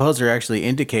the composer actually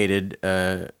indicated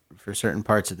for certain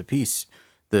parts of the piece,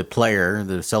 the player,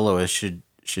 the soloist,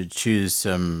 should choose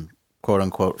some quote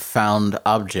unquote found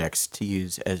objects to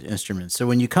use as instruments. So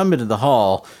when you come into the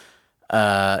hall,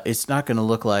 it's not going to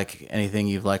look like anything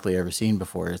you've likely ever seen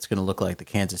before. It's going to look like the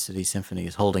Kansas City Symphony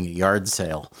is holding a yard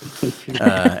sale,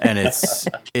 and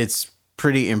it's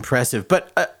pretty impressive.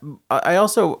 But I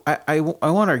also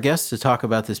want our guests to talk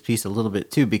about this piece a little bit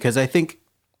too, because I think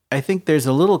there's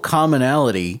a little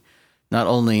commonality, not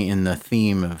only in the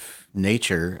theme of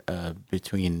nature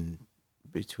between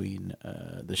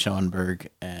the Schoenberg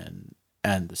and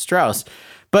the Strauss,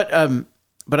 but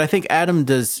I think Adam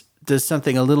does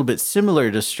something a little bit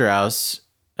similar to Strauss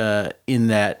in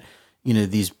that, you know,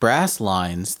 these brass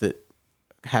lines that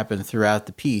happen throughout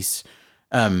the piece,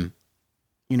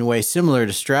 in a way similar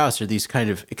to Strauss, are these kind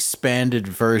of expanded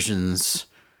versions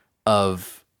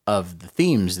of the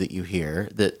themes that you hear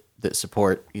that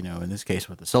support, you know, in this case,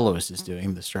 what the soloist is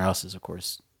doing. The Strauss is, of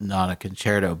course, not a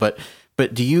concerto, but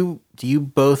do you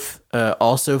both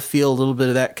also feel a little bit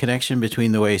of that connection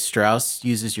between the way Strauss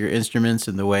uses your instruments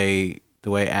and the way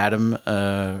Adam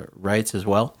writes as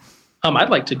well? I'd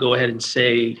like to go ahead and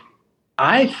say,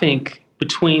 I think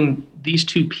between these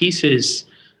two pieces,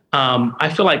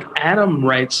 I feel like Adam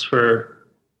writes for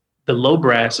the low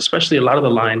brass, especially a lot of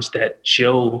the lines that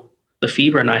Joe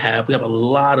Lefebvre and I have. We have a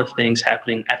lot of things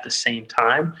happening at the same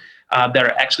time that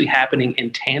are actually happening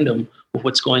in tandem with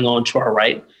what's going on to our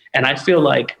right. And I feel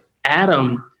like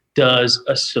Adam does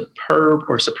a superb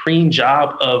or supreme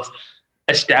job of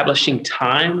establishing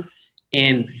time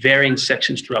in varying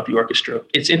sections throughout the orchestra.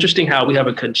 It's interesting how we have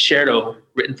a concerto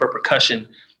written for percussion,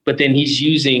 but then he's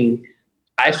using,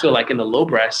 I feel like in the low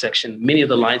brass section, many of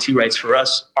the lines he writes for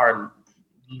us are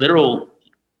literal.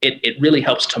 It really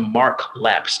helps to mark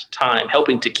lapsed time,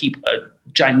 helping to keep a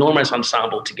ginormous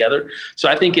ensemble together. So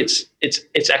I think it's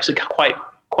actually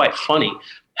quite funny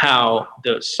how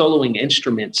the soloing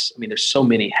instruments, I mean, there's so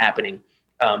many happening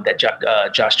that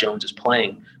Josh Jones is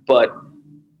playing, but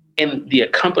in the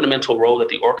accompanimental role that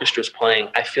the orchestra is playing,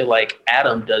 I feel like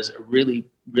Adam does a really,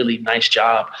 really nice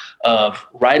job of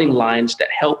writing lines that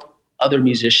help other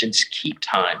musicians keep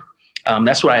time.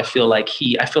 That's why I feel like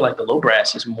the low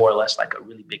brass is more or less like a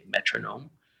really big metronome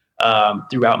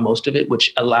throughout most of it,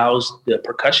 which allows the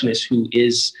percussionist, who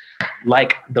is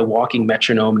like the walking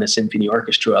metronome in a symphony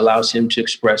orchestra, allows him to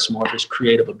express more of his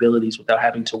creative abilities without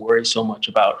having to worry so much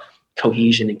about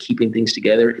cohesion and keeping things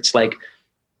together. It's like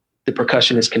the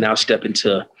percussionist can now step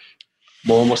into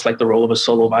more almost like the role of a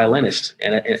solo violinist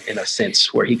in a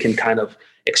sense, where he can kind of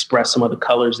express some of the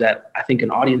colors that I think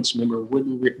an audience member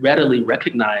wouldn't readily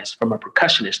recognize from a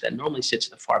percussionist that normally sits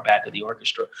in the far back of the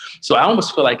orchestra. So I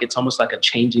almost feel like it's almost like a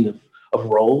changing of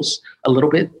roles a little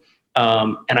bit.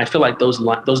 And I feel like those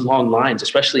long lines,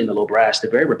 especially in the low brass,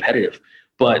 they're very repetitive,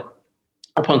 but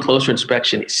upon closer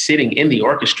inspection, sitting in the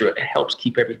orchestra, it helps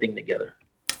keep everything together.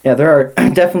 Yeah, there are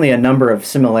definitely a number of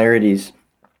similarities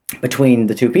between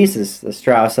the two pieces, the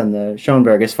Strauss and the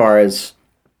Schoenberg, as far as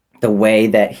the way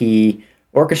that he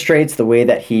orchestrates, the way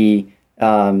that he,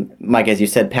 Mike, as you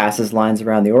said, passes lines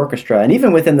around the orchestra. And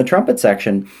even within the trumpet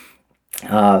section,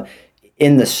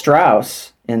 in the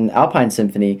Strauss, in Alpine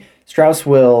Symphony, Strauss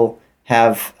will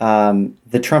have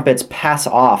the trumpets pass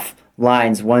off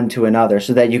lines one to another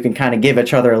so that you can kind of give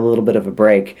each other a little bit of a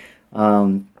break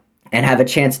and have a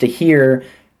chance to hear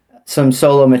some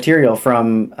solo material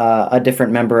from a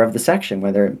different member of the section,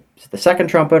 whether it's the second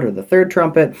trumpet or the third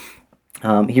trumpet.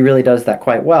 He really does that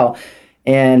quite well.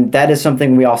 And that is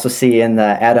something we also see in the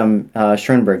Adam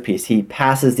Schoenberg piece. He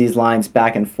passes these lines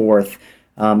back and forth.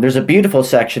 There's a beautiful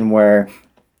section where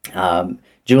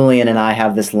Julian and I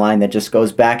have this line that just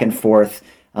goes back and forth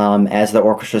as the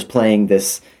orchestra is playing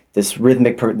this this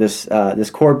rhythmic this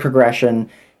chord progression,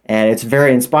 and it's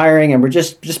very inspiring. And we're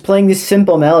just playing these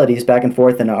simple melodies back and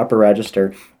forth in an upper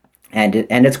register, and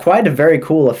it's quite a very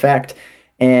cool effect.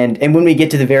 And when we get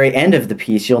to the very end of the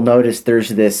piece, you'll notice there's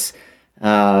this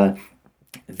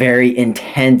very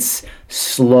intense,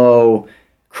 slow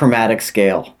chromatic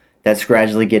scale that's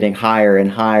gradually getting higher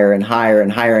and higher and higher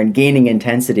and higher and gaining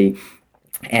intensity.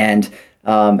 And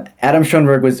Adam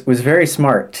Schoenberg was very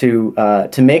smart to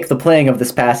make the playing of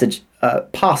this passage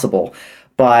possible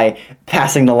by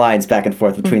passing the lines back and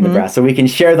forth between the brass. So we can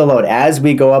share the load as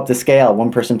we go up the scale.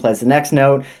 One person plays the next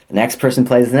note, the next person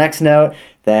plays the next note,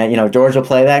 then George will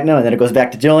play that note, and then it goes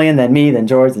back to Julian, then me, then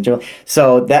George, then Julian.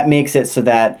 So that makes it so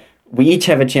that we each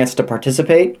have a chance to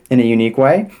participate in a unique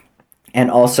way and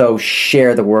also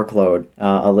share the workload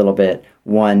a little bit,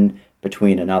 one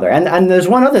between another. And there's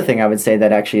one other thing I would say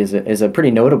that actually is a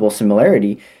pretty notable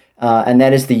similarity, and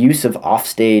that is the use of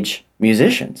offstage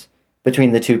musicians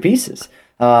between the two pieces.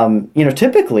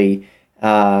 Typically,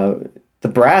 the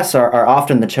brass are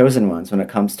often the chosen ones when it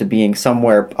comes to being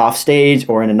somewhere off stage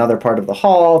or in another part of the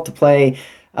hall to play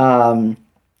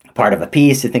part of a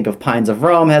piece. You think of Pines of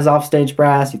Rome has offstage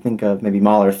brass. You think of maybe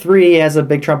Mahler 3 has a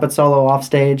big trumpet solo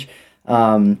offstage.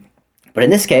 But in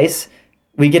this case,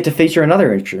 we get to feature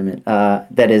another instrument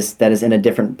that is in a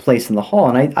different place in the hall,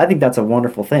 and I think that's a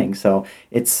wonderful thing. So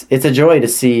it's a joy to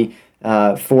see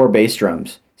 4 bass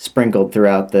drums sprinkled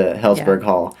throughout the Hellsberg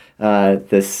Hall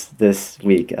this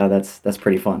week. That's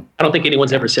pretty fun. I don't think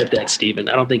anyone's ever said that, Stephen.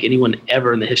 I don't think anyone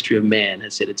ever in the history of man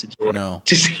has said it's a joy. No.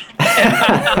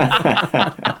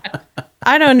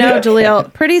 I don't know,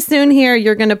 Jaleel. Pretty soon here,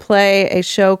 you're going to play a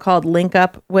show called Link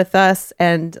Up with us,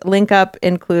 and Link Up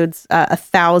includes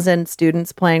 1,000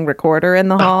 students playing recorder in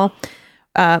the hall.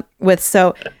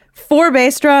 So 4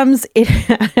 bass drums.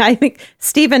 I think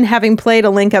Stephen, having played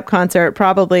a Link Up concert,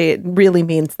 probably really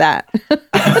means that.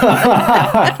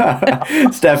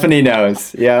 Stephanie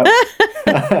knows. Yeah.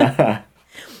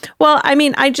 Well, I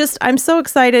mean, I'm so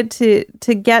excited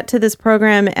to get to this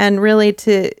program and really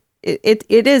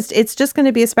it's just going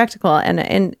to be a spectacle and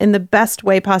in the best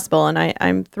way possible. And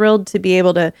I'm thrilled to be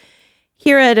able to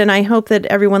hear it. And I hope that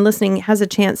everyone listening has a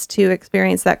chance to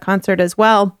experience that concert as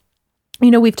well.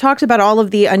 We've talked about all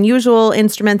of the unusual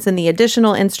instruments and the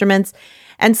additional instruments.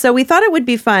 And so we thought it would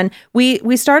be fun.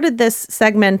 We started this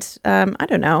segment, I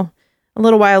don't know, a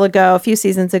little while ago, a few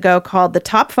seasons ago, called The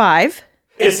Top 5.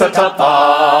 It's the Top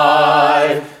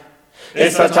 5.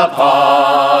 It's the Top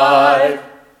 5.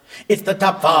 It's the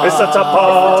top 5. It's the top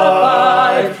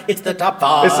 5. It's the top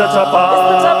 5. It's the top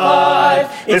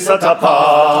 5. It's the top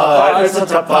 5. It's the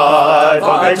top 5.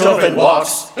 When Beethoven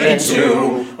walks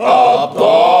into a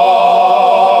bar.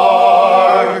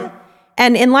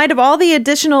 And in light of all the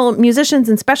additional musicians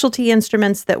and specialty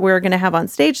instruments that we're going to have on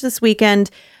stage this weekend,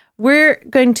 we're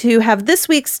going to have this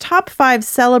week's top 5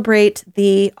 celebrate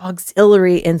the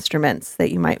auxiliary instruments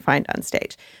that you might find on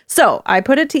stage. So I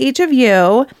put it to each of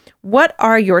you. What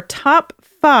are your top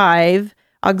 5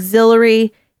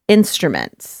 auxiliary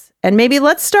instruments? And maybe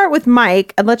let's start with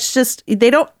Mike, and let's just,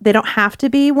 they don't have to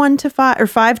be 1 to 5 or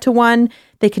 5 to 1.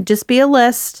 They can just be a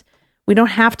list. We don't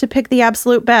have to pick the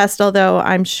absolute best, although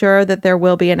I'm sure that there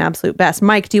will be an absolute best.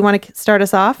 Mike, do you want to start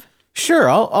us off? Sure,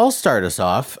 I'll start us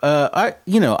off. I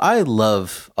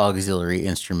love auxiliary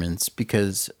instruments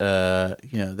because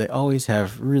they always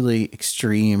have really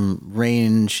extreme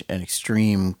range and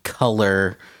extreme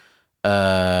color.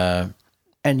 And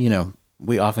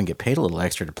we often get paid a little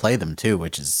extra to play them too,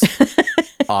 which is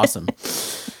awesome.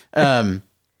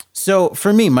 So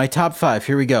for me, my top 5,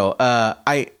 here we go.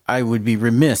 I would be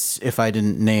remiss if I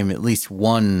didn't name at least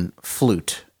one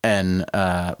flute. And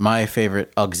my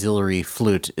favorite auxiliary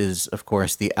flute is, of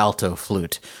course, the alto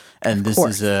flute. And this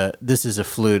is a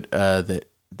flute that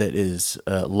is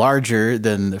larger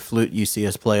than the flute you see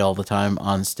us play all the time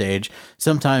on stage.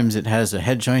 Sometimes it has a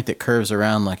head joint that curves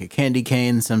around like a candy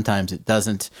cane. Sometimes it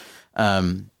doesn't.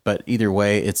 But either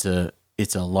way, it's a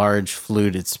large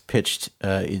flute. It's pitched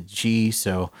in G,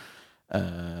 so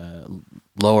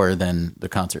lower than the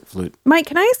concert flute. Mike,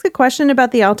 can I ask a question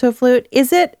about the alto flute?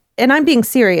 Is it, and I'm being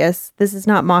serious, this is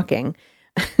not mocking,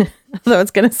 although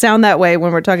it's going to sound that way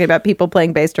when we're talking about people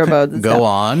playing bass trombones and Go stuff.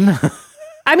 on.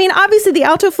 I mean, obviously the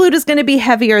alto flute is going to be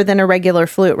heavier than a regular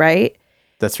flute, right?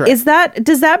 That's right.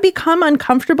 Does that become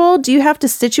uncomfortable? Do you have to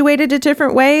situate it a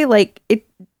different way?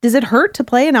 Does it hurt to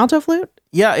play an alto flute?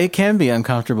 Yeah, it can be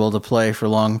uncomfortable to play for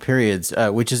long periods,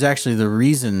 which is actually the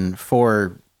reason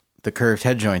for the curved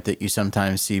head joint that you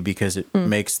sometimes see, because it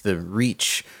makes the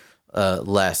reach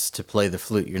less to play the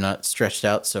flute. You're not stretched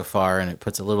out so far, and it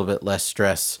puts a little bit less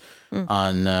stress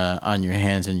on your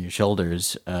hands and your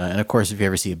shoulders. And of course, if you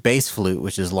ever see a bass flute,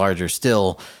 which is larger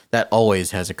still, that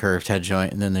always has a curved head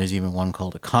joint. And then there's even one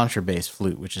called a contrabass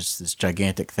flute, which is this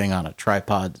gigantic thing on a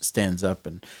tripod that stands up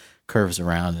and curves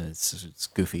around, and it's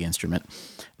a goofy instrument.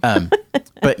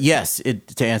 But yes,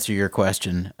 to answer your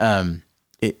question,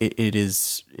 it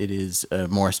is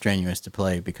more strenuous to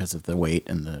play because of the weight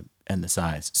and the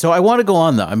size. So I want to go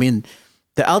on though. I mean,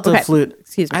 the alto flute,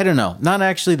 excuse me, I don't know, not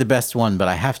actually the best one, but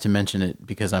I have to mention it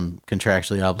because I'm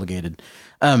contractually obligated.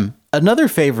 Another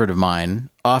favorite of mine,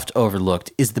 oft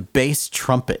overlooked, is the bass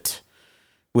trumpet,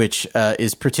 which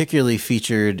is particularly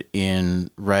featured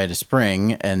in Rite of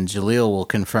Spring, and Jaleel will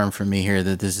confirm for me here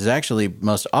that this is actually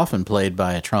most often played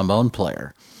by a trombone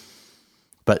player.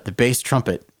 But the bass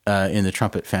trumpet in the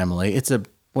trumpet family, it's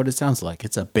what it sounds like.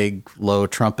 It's a big, low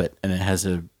trumpet, and it has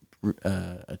a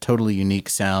totally unique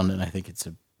sound, and I think it's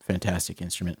a fantastic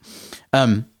instrument.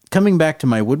 Coming back to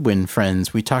my woodwind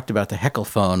friends, we talked about the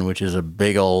heckelphone, which is a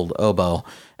big old oboe,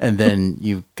 and then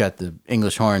you've got the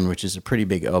English horn, which is a pretty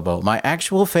big oboe. My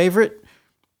actual favorite,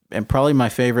 and probably my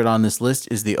favorite on this list,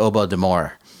 is the oboe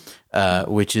d'amore,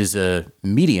 which is a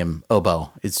medium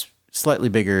oboe. It's slightly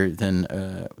bigger than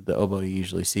the oboe you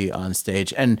usually see on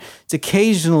stage, and it's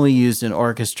occasionally used in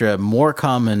orchestra, more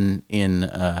common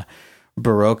in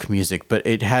Baroque music, but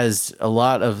it has a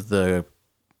lot of the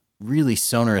really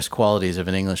sonorous qualities of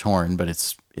an English horn, but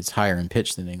it's higher in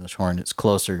pitch than an English horn. It's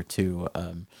closer to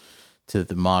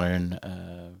the modern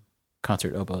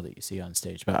concert oboe that you see on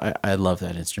stage. But I love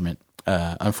that instrument.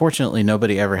 Unfortunately,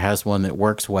 nobody ever has one that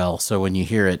works well. So when you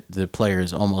hear it, the player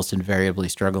is almost invariably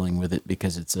struggling with it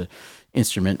because it's an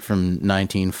instrument from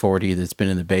 1940 that's been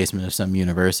in the basement of some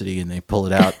university, and they pull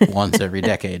it out once every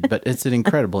decade. But it's an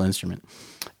incredible instrument.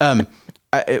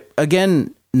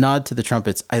 Again, nod to the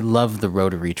trumpets. I love the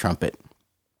rotary trumpet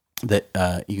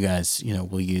that you guys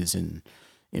will use in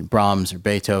Brahms or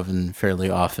Beethoven fairly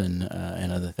often,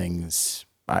 and other things.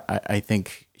 I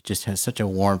think it just has such a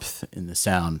warmth in the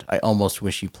sound. I almost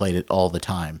wish you played it all the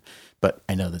time, but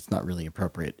I know that's not really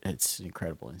appropriate. It's an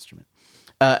incredible instrument.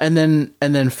 And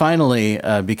then finally,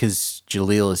 because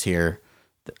Jaleel is here,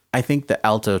 I think the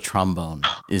alto trombone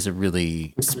is a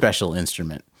really special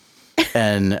instrument.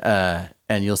 And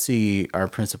you'll see our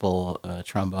principal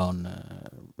trombone,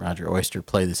 Roger Oyster,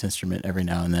 play this instrument every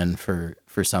now and then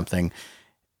for something.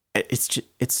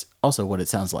 It's also what it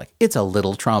sounds like. It's a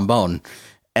little trombone,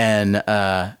 and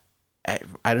I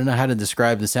don't know how to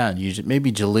describe the sound.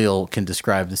 Maybe Jaleel can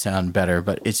describe the sound better,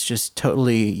 but it's just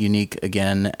totally unique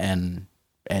again and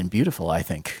beautiful. I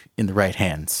think in the right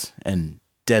hands and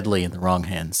deadly in the wrong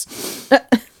hands.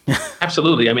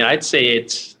 Absolutely. I mean, I'd say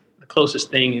it's the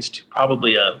closest thing is to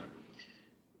probably a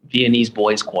Viennese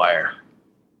boys choir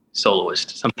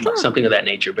soloist, something of that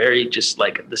nature. Very just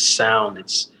like the sound.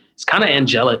 It's kind of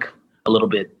angelic a little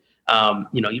bit.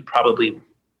 You probably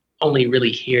only really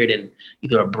hear it in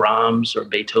either a Brahms or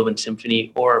Beethoven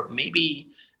symphony, or maybe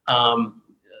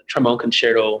trombone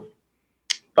concerto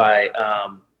by.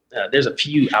 There's a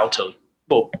few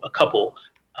a couple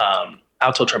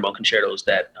alto trombone concertos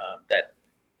that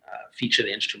feature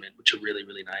the instrument, which are really,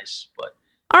 really nice. But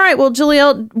all right, well,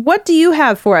 Jaleel, what do you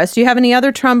have for us? Do you have any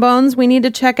other trombones we need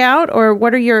to check out, or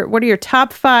what are your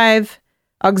top 5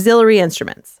 auxiliary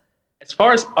instruments? As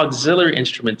far as auxiliary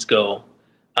instruments go,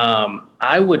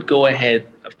 I would go ahead,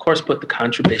 of course, put the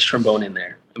contrabass trombone in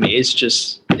there. I mean, it's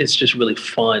just really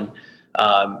fun,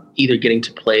 either getting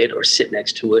to play it or sit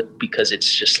next to it, because it's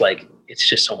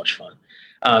just so much fun.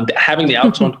 Having the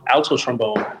alto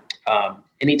trombone,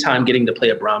 anytime getting to play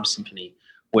a Brahms symphony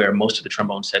where most of the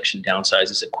trombone section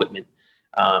downsizes equipment.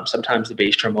 Sometimes the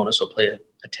bass trombonist will play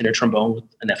a tenor trombone with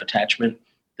an F attachment.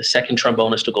 The second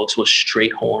trombonist will go to a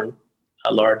straight horn,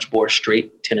 a large bore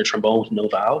straight tenor trombone with no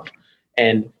valve.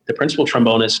 And the principal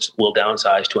trombonist will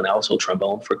downsize to an alto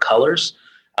trombone for colors,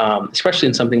 especially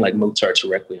in something like Mozart's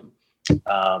Requiem,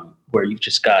 where you've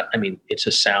just got, it's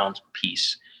a sound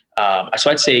piece. So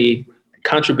I'd say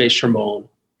contrabass trombone,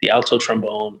 the alto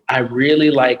trombone. I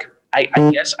really like, I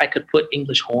guess I could put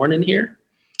English horn in here.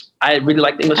 I really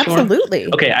like the English horn. Absolutely.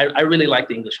 Okay, I really like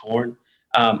the English horn.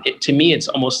 To me, it's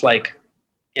almost like,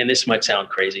 and this might sound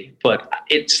crazy, but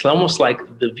it's almost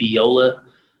like the viola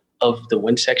of the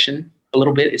wind section a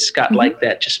little bit. It's got like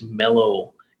that just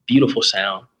mellow, beautiful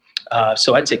sound.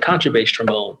 So I'd say contrabass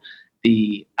trombone,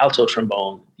 the alto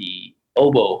trombone, the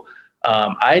oboe.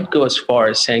 I'd go as far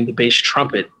as saying the bass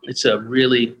trumpet.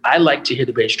 I like to hear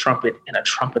the bass trumpet in a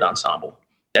trumpet ensemble.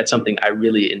 That's something I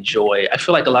really enjoy. I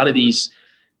feel like a lot of these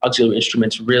auxiliary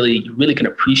instruments, you really can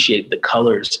appreciate the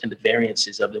colors and the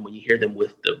variances of them when you hear them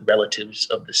with the relatives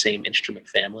of the same instrument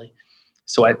family.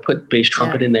 So I'd put bass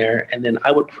trumpet in there, and then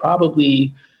I would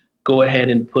probably go ahead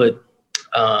and put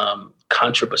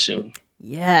contrabassoon.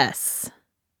 Yes.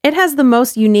 It has the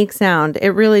most unique sound. It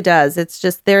really does. It's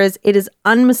just it is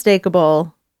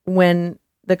unmistakable when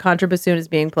the contrabassoon is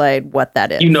being played what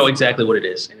that is. You know exactly what it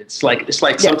is. And it's like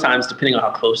sometimes, depending on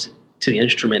how close to the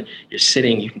instrument you're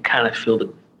sitting, you can kind of feel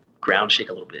the ground shake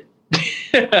a little bit.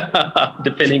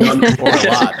 Depending on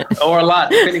or a lot,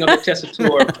 depending on the tessiture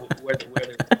or where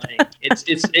they're playing.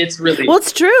 It's really well,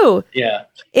 it's true. Yeah.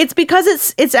 It's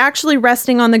because it's actually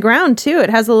resting on the ground too. It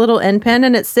has a little end pin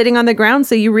and it's sitting on the ground,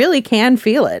 so you really can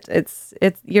feel it. It's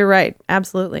you're right,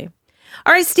 absolutely.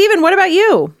 All right, Stephen, what about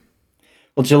you?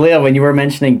 Well, Jaleel, when you were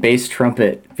mentioning bass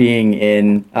trumpet being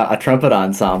in a trumpet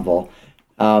ensemble,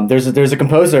 there's a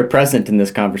composer present in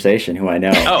this conversation who I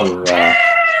know who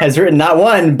has written not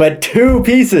one but two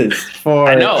pieces for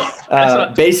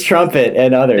bass trumpet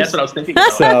and others. That's what I was thinking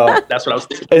about. So that's what I was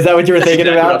thinking. Is that what you were thinking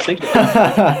about? What I was thinking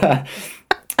about.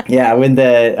 Yeah, when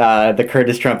the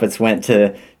Curtis Trumpets went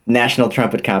to national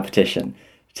trumpet competition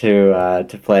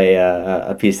to play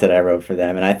a piece that I wrote for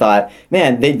them, and I thought,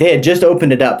 man, they had just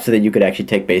opened it up so that you could actually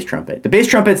take bass trumpet. The bass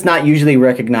trumpet's not usually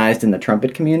recognized in the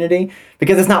trumpet community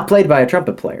because it's not played by a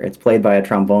trumpet player; it's played by a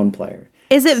trombone player.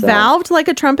 Is it valved like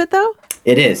a trumpet though?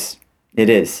 It is,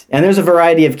 and there's a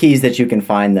variety of keys that you can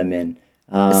find them in.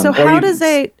 So how does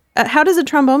a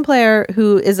trombone player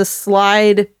who is a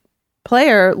slide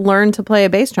player learn to play a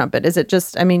bass trumpet? Is it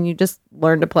just, you just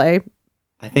learn to play?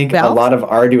 I think valved? A lot of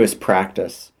arduous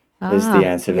practice is the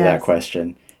answer to that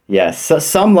question. Yes, so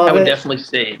some love it. I would definitely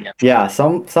say, yeah.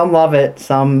 Some love it,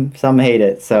 some hate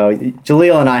it. So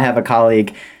Jaleel and I have a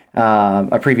colleague,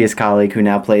 a previous colleague who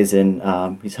now plays in,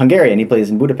 he's Hungarian, he plays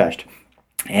in Budapest.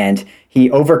 And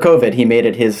over COVID, he made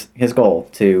it his goal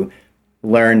to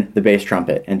learn the bass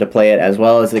trumpet and to play it as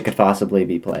well as it could possibly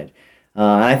be played.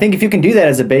 And I think if you can do that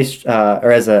as a bass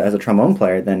or as a trombone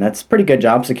player, then that's pretty good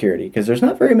job security because there's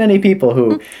not very many people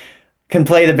who can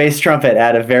play the bass trumpet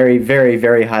at a very, very,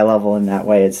 very high level in that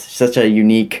way. It's such a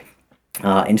unique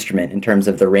instrument in terms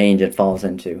of the range it falls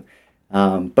into.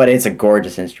 But it's a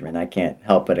gorgeous instrument. I can't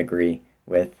help but agree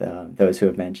with those who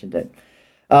have mentioned it.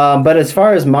 But as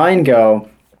far as mine go,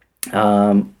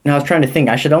 now I was trying to think.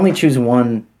 I should only choose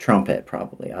one trumpet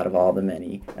probably out of all the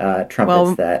many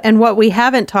trumpets that. And what we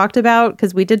haven't talked about,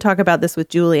 because we did talk about this with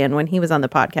Julian when he was on the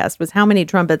podcast, was how many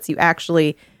trumpets you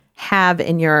actually have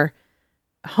in your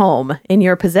home, in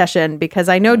your possession. Because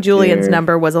I know Julian's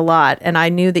number was a lot, and I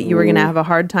knew that you were going to have a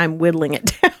hard time whittling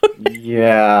it down.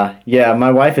 Yeah.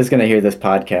 My wife is going to hear this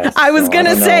podcast. I was going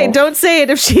to say, don't say it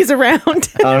if she's around.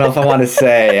 I don't know if I want to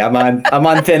say. I'm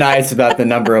on thin ice about the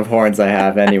number of horns I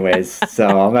have, anyways. So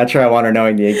I'm not sure I want her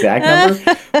knowing the exact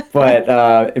number,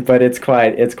 but it's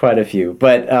quite a few.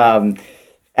 But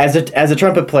as a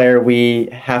trumpet player, we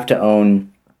have to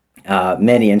own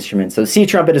many instruments. So C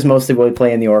trumpet is mostly what we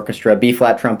play in the orchestra. B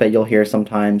flat trumpet you'll hear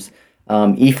sometimes.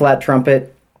 E flat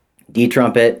trumpet, D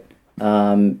trumpet.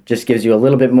 Just gives you a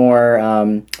little bit more,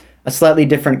 a slightly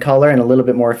different color and a little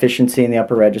bit more efficiency in the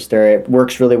upper register. It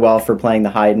works really well for playing the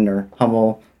Haydn or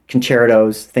Hummel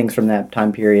concertos, things from that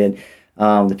time period.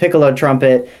 The piccolo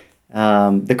trumpet,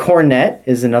 the cornet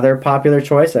is another popular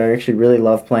choice. I actually really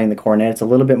love playing the cornet. It's a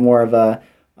little bit more of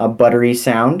a buttery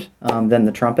sound than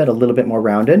the trumpet, a little bit more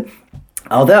rounded.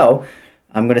 Although,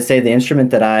 I'm going to say the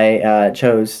instrument that I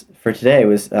chose for today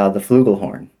was the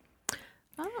flugelhorn.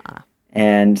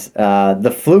 And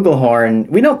the flugelhorn,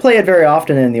 we don't play it very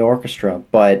often in the orchestra,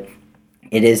 but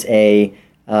it is the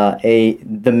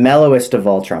mellowest of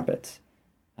all trumpets.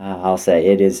 I'll say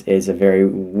it is a very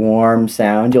warm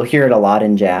sound. You'll hear it a lot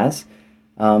in jazz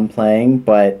playing,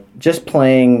 but just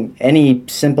playing any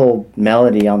simple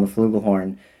melody on the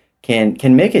flugelhorn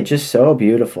can make it just so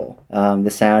beautiful, the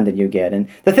sound that you get. And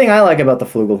the thing I like about the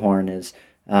flugelhorn is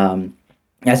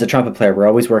as a trumpet player, we're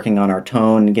always working on our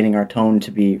tone and getting our tone to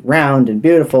be round and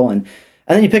beautiful. And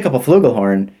then you pick up a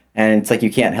flugelhorn, and it's like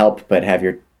you can't help but have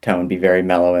your tone be very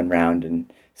mellow and round.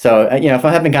 And so, if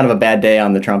I'm having kind of a bad day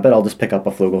on the trumpet, I'll just pick up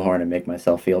a flugelhorn and make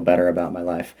myself feel better about my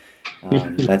life.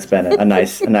 That's been a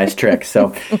nice trick. So,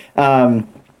 the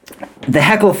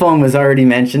heckelphone was already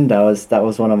mentioned. That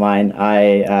was one of mine.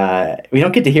 We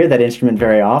don't get to hear that instrument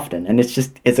very often, and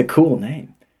it's a cool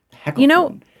name.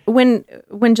 Heckelphone. When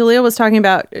Jaleel was talking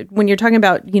about, when you're talking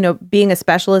about, being a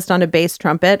specialist on a bass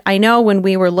trumpet, I know when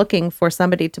we were looking for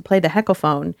somebody to play the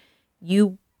heckelphone,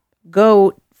 you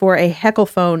go for a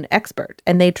heckelphone expert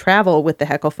and they travel with the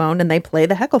heckelphone and they play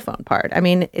the heckelphone part. I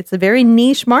mean, it's a very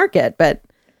niche market, but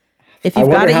If I you've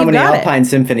got wonder it, how you've many got Alpine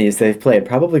symphonies they've played.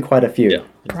 Probably quite a few. Yeah.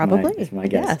 it. Probably. Is my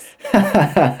guess.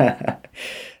 Yes.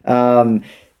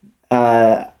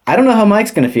 I don't know how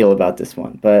Mike's going to feel about this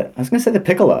one, but I was going to say the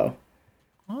piccolo.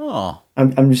 Oh.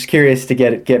 I'm just curious to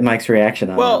get Mike's reaction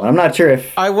on Well, that one. I'm not sure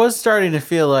if I was starting to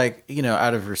feel like,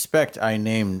 out of respect, I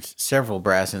named several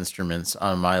brass instruments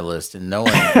on my list, and no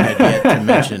one had yet to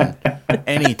mention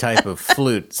any type of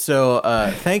flute. So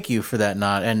thank you for that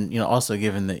nod. And, also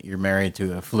given that you're married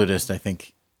to a flutist, I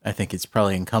think it's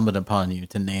probably incumbent upon you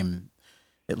to name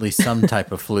at least some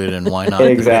type of flute, and why not the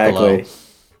exactly. piccolo?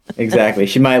 Exactly.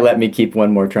 She might let me keep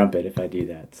one more trumpet if I do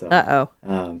that. So.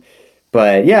 Uh-oh.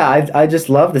 But yeah, I just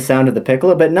love the sound of the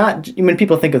piccolo, but not when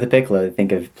people think of the piccolo, they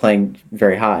think of playing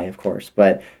very high, of course.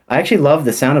 But I actually love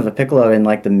the sound of the piccolo in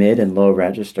like the mid and low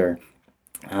register.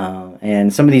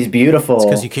 And some of these beautiful... It's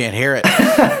because you can't hear it.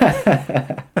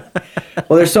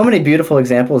 Well, there's so many beautiful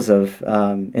examples of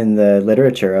in the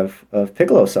literature of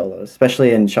piccolo solos,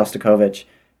 especially in Shostakovich,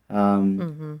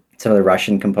 some of the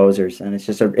Russian composers, and it's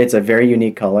just it's a very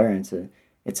unique color, and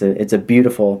it's a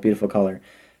beautiful color.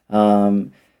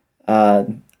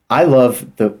 I love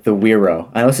the wiro.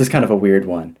 I know this is kind of a weird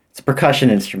one. It's a percussion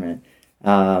instrument.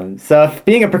 So if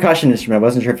being a percussion instrument, I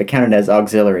wasn't sure if it counted as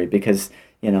auxiliary because,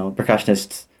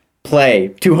 percussionists play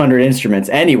 200 instruments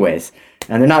anyways,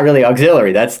 and they're not really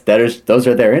auxiliary. Those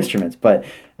are their instruments. But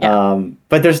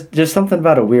there's something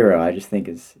about a wiro I just think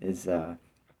is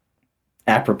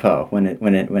apropos when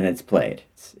it's played.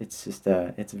 It's just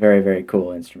it's a very, very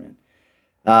cool instrument.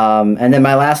 And then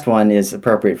my last one is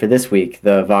appropriate for this week,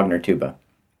 the Wagner tuba.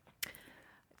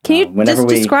 Can you just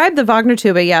describe the Wagner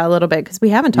tuba, a little bit, because we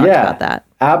haven't talked about that.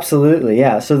 Absolutely,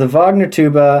 yeah. So the Wagner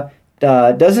tuba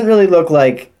doesn't really look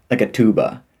like a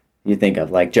tuba you think of,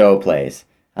 like Joe plays.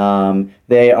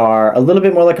 They are a little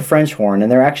bit more like a French horn,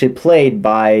 and they're actually played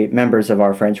by members of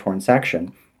our French horn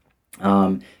section.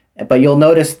 But you'll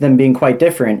notice them being quite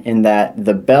different in that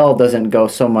the bell doesn't go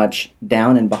so much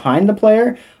down and behind the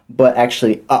player, but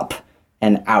actually up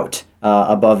and out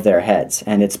above their heads,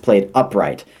 and it's played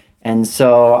upright. And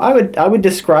so I would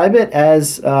describe it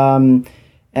as a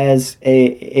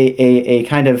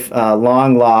kind of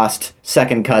long lost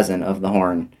second cousin of the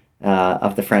horn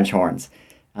of the French horns,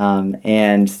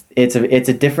 and it's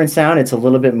a different sound. It's a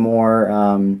little bit more.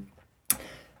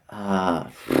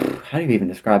 How do you even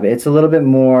describe it? It's a little bit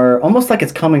more almost like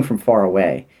it's coming from far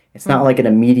away. It's not like an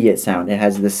immediate sound. It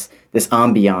has this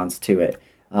ambiance to it.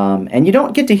 And you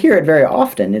don't get to hear it very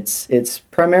often. It's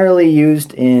primarily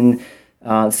used in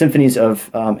symphonies of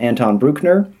Anton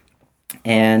Bruckner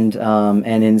and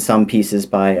in some pieces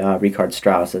by Richard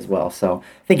Strauss as well. So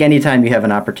I think anytime you have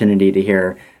an opportunity to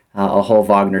hear a whole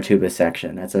Wagner tuba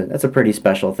section, that's a pretty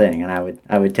special thing, and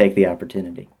I would take the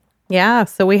opportunity. Yeah,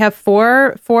 so we have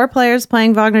four players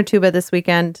playing Wagner tuba this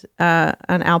weekend on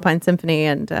Alpine Symphony,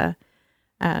 and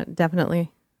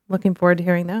definitely looking forward to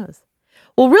hearing those.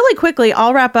 Well, really quickly,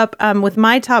 I'll wrap up with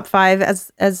my top 5.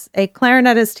 As a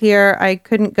clarinetist here, I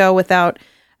couldn't go without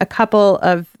a couple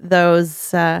of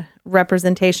those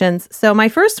representations. So my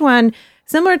first one,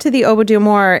 similar to the oboe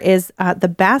d'amore, is the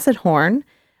basset horn.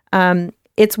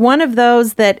 It's one of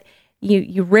those that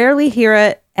you rarely hear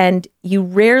it, and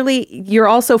you're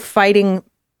also fighting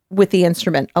with the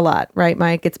instrument a lot, right,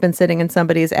 Mike? It's been sitting in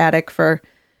somebody's attic for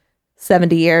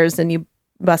 70 years, and you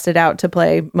bust it out to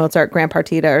play Mozart Grand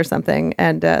Partita or something.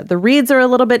 And the reeds are a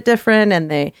little bit different, and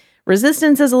the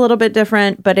resistance is a little bit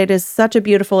different, but it is such a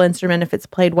beautiful instrument if it's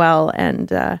played well, and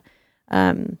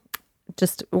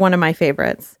just one of my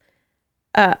favorites.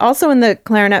 Also in the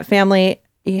clarinet family,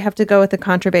 you have to go with the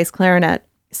contrabass clarinet.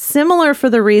 Similar for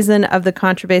the reason of the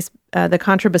contrabass, the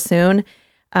contrabassoon.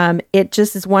 It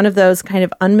just is one of those kind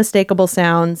of unmistakable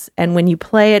sounds, and when you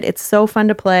play it, it's so fun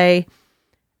to play.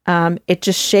 It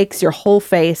just shakes your whole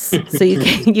face, so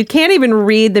you can't even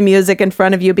read the music in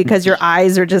front of you because your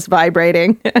eyes are just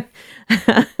vibrating.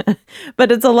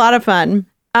 But it's a lot of fun.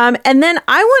 And then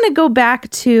I want to go back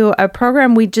to a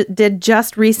program we did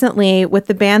just recently with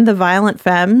the band The Violent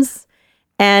Femmes,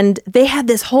 and they had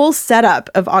this whole setup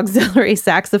of auxiliary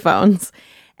saxophones,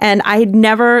 and I had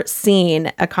never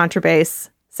seen a contrabass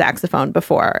saxophone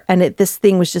before, and this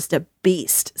thing was just a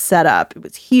beast setup. It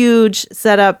was huge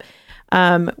setup.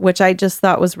 Which I just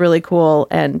thought was really cool,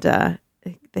 and that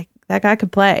guy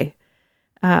could play.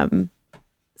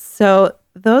 So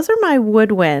those are my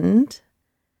woodwind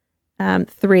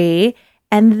 3,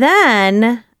 and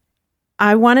then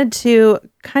I wanted to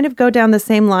kind of go down the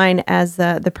same line as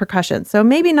the percussion. So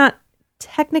maybe not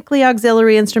technically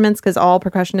auxiliary instruments, because all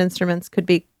percussion instruments could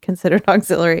be considered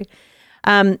auxiliary.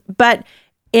 But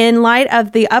in light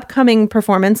of the upcoming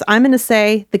performance, I'm going to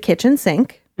say the kitchen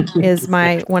sink. is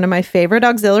one of my favorite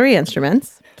auxiliary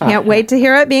instruments. Can't wait to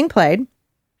hear it being played.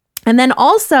 And then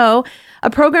also a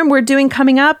program we're doing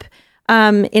coming up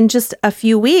in just a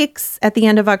few weeks at the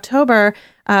end of October,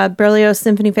 Berlioz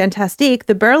Symphonie Fantastique,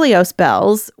 the Berlioz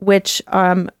bells, which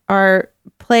are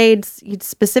played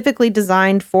specifically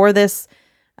designed for this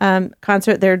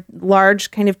concert. They're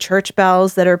large kind of church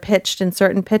bells that are pitched in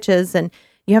certain pitches, and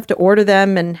you have to order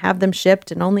them and have them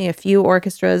shipped, and only a few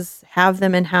orchestras have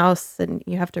them in-house, and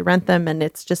you have to rent them, and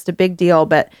it's just a big deal.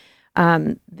 But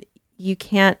you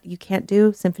can't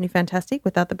do Symphonie Fantastique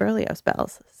without the Berlioz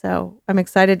bells. So I'm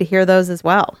excited to hear those as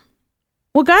well.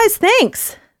 Well, guys,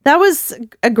 thanks. That was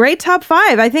a great top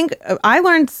 5. I think I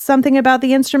learned something about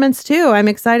the instruments too. I'm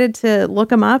excited to look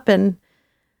them up and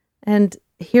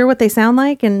hear what they sound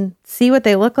like and see what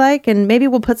they look like. And maybe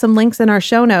we'll put some links in our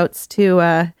show notes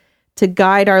to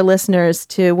guide our listeners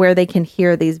to where they can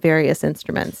hear these various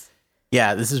instruments.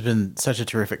 Yeah, this has been such a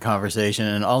terrific conversation,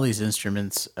 and all these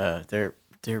instruments, they're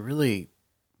really,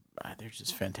 they're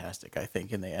just fantastic, I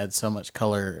think, and they add so much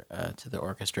color to the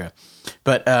orchestra.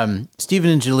 But Stephen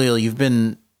and Jaleel, you've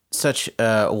been such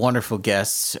wonderful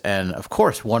guests, and of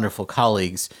course, wonderful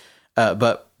colleagues.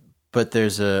 But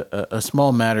there's a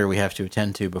small matter we have to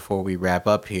attend to before we wrap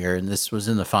up here, and this was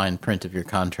in the fine print of your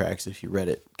contracts if you read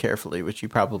it carefully, which you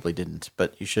probably didn't,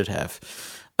 but you should have.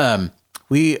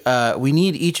 We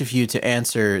need each of you to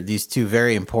answer these 2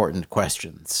 very important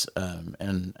questions,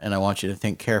 and I want you to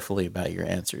think carefully about your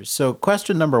answers. So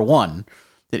question number 1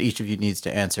 that each of you needs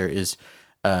to answer is,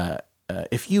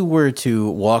 if you were to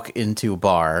walk into a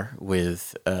bar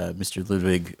with Mr.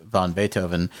 Ludwig van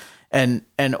Beethoven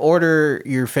and order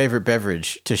your favorite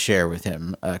beverage to share with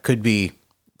him, could be,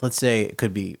 let's say, it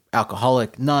could be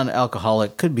alcoholic,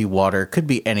 non-alcoholic, could be water, could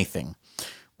be anything.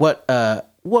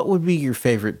 What would be your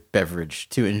favorite beverage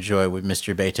to enjoy with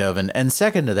Mr. Beethoven? And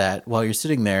second to that, while you're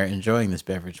sitting there enjoying this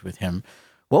beverage with him,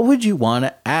 what would you want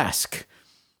to ask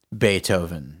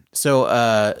Beethoven? So,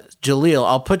 Jaleel,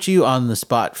 I'll put you on the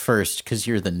spot first because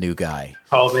you're the new guy.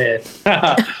 Oh, man.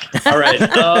 All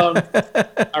right.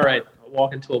 All right.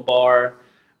 Walk into a bar.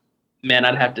 Man,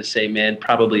 I'd have to say,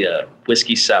 probably a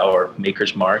whiskey sour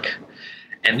Maker's Mark.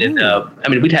 And then,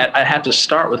 I'd have to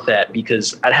start with that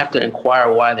because I'd have to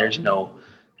inquire why there's no,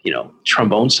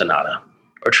 trombone sonata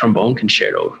or trombone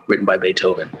concerto written by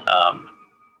Beethoven.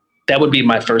 That would be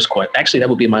my first question. Actually, that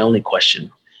would be my only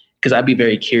question because I'd be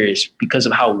very curious because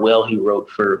of how well he wrote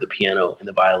for the piano and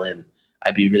the violin.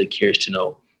 I'd be really curious to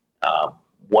know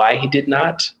why he did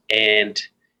not. And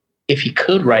if he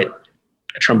could write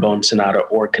a trombone sonata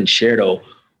or concerto,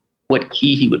 what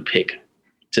key he would pick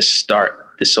to start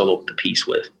the solo of the piece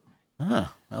with. I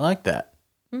like that.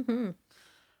 Mm-hmm.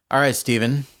 All right,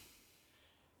 Stephen.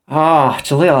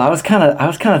 Jaleel, I was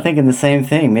kind of thinking the same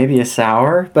thing. Maybe a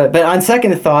sour, but on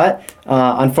second thought,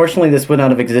 unfortunately, this would not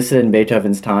have existed in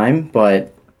Beethoven's time.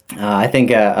 But I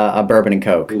think a bourbon and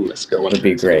Coke would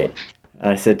be great.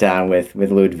 Sit down with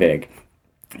Ludwig,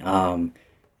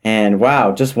 and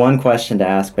wow, just one question to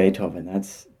ask Beethoven.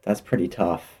 That's pretty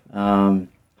tough. I'd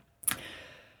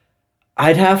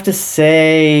have to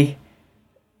say,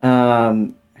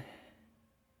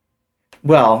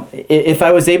 well, if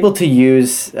I was able to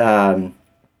use, if I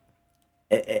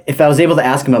was able to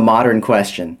ask him a modern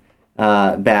question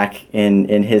back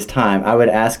in his time, I would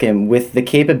ask him, with the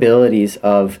capabilities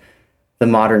of the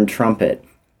modern trumpet,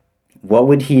 what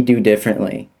would he do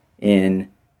differently in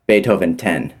Beethoven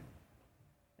 10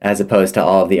 as opposed to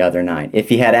all of the other 9? If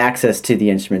he had access to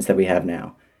the instruments that we have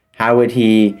now, how would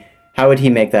he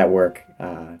make that work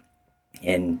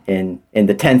in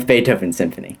the 10th Beethoven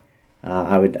Symphony?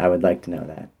 I would like to know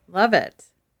that. Love it.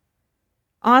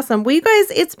 Awesome. Well, you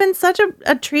guys, it's been such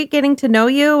a treat getting to know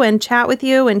you and chat with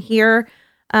you and hear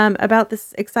about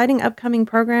this exciting upcoming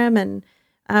program. And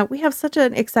we have such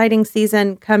an exciting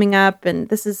season coming up, and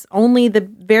this is only the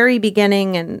very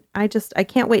beginning. And I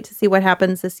can't wait to see what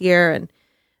happens this year.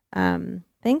 And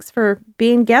thanks for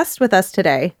being guest with us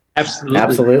today.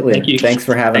 Absolutely. Thank you. Thanks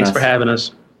for having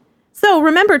us. So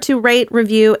remember to rate,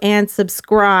 review, and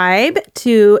subscribe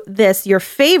to this, your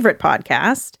favorite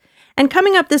podcast. And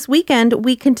coming up this weekend,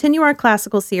 we continue our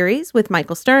classical series with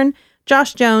Michael Stern,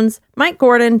 Josh Jones, Mike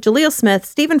Gordon, Jaleel Smith,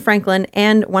 Stephen Franklin,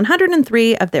 and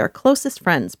 103 of their closest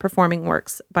friends performing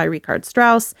works by Richard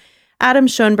Strauss, Adam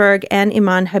Schoenberg, and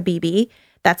Iman Habibi.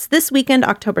 That's this weekend,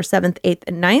 October 7th, 8th,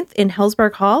 and 9th in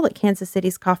Hellsberg Hall at Kansas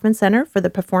City's Kauffman Center for the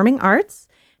Performing Arts.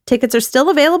 Tickets are still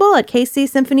available at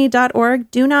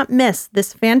kcsymphony.org. Do not miss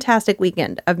this fantastic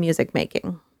weekend of music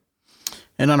making.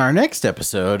 And on our next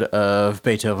episode of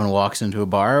Beethoven Walks into a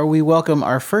Bar, we welcome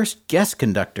our first guest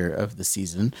conductor of the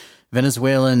season,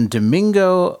 Venezuelan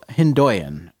Domingo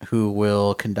Hindoyan, who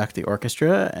will conduct the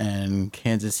orchestra and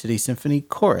Kansas City Symphony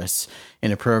Chorus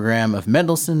in a program of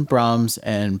Mendelssohn, Brahms,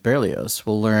 and Berlioz.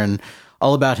 We'll learn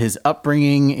all about his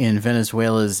upbringing in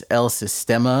Venezuela's El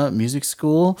Sistema Music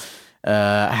School,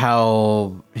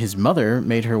 how his mother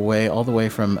made her way all the way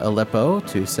from Aleppo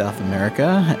to South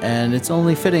America, and it's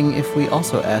only fitting if we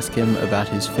also ask him about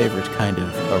his favorite kind of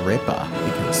arepa,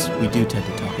 because we do tend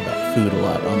to talk about food a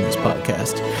lot on this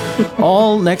podcast.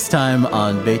 All next time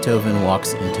on Beethoven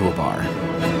Walks into a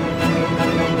Bar.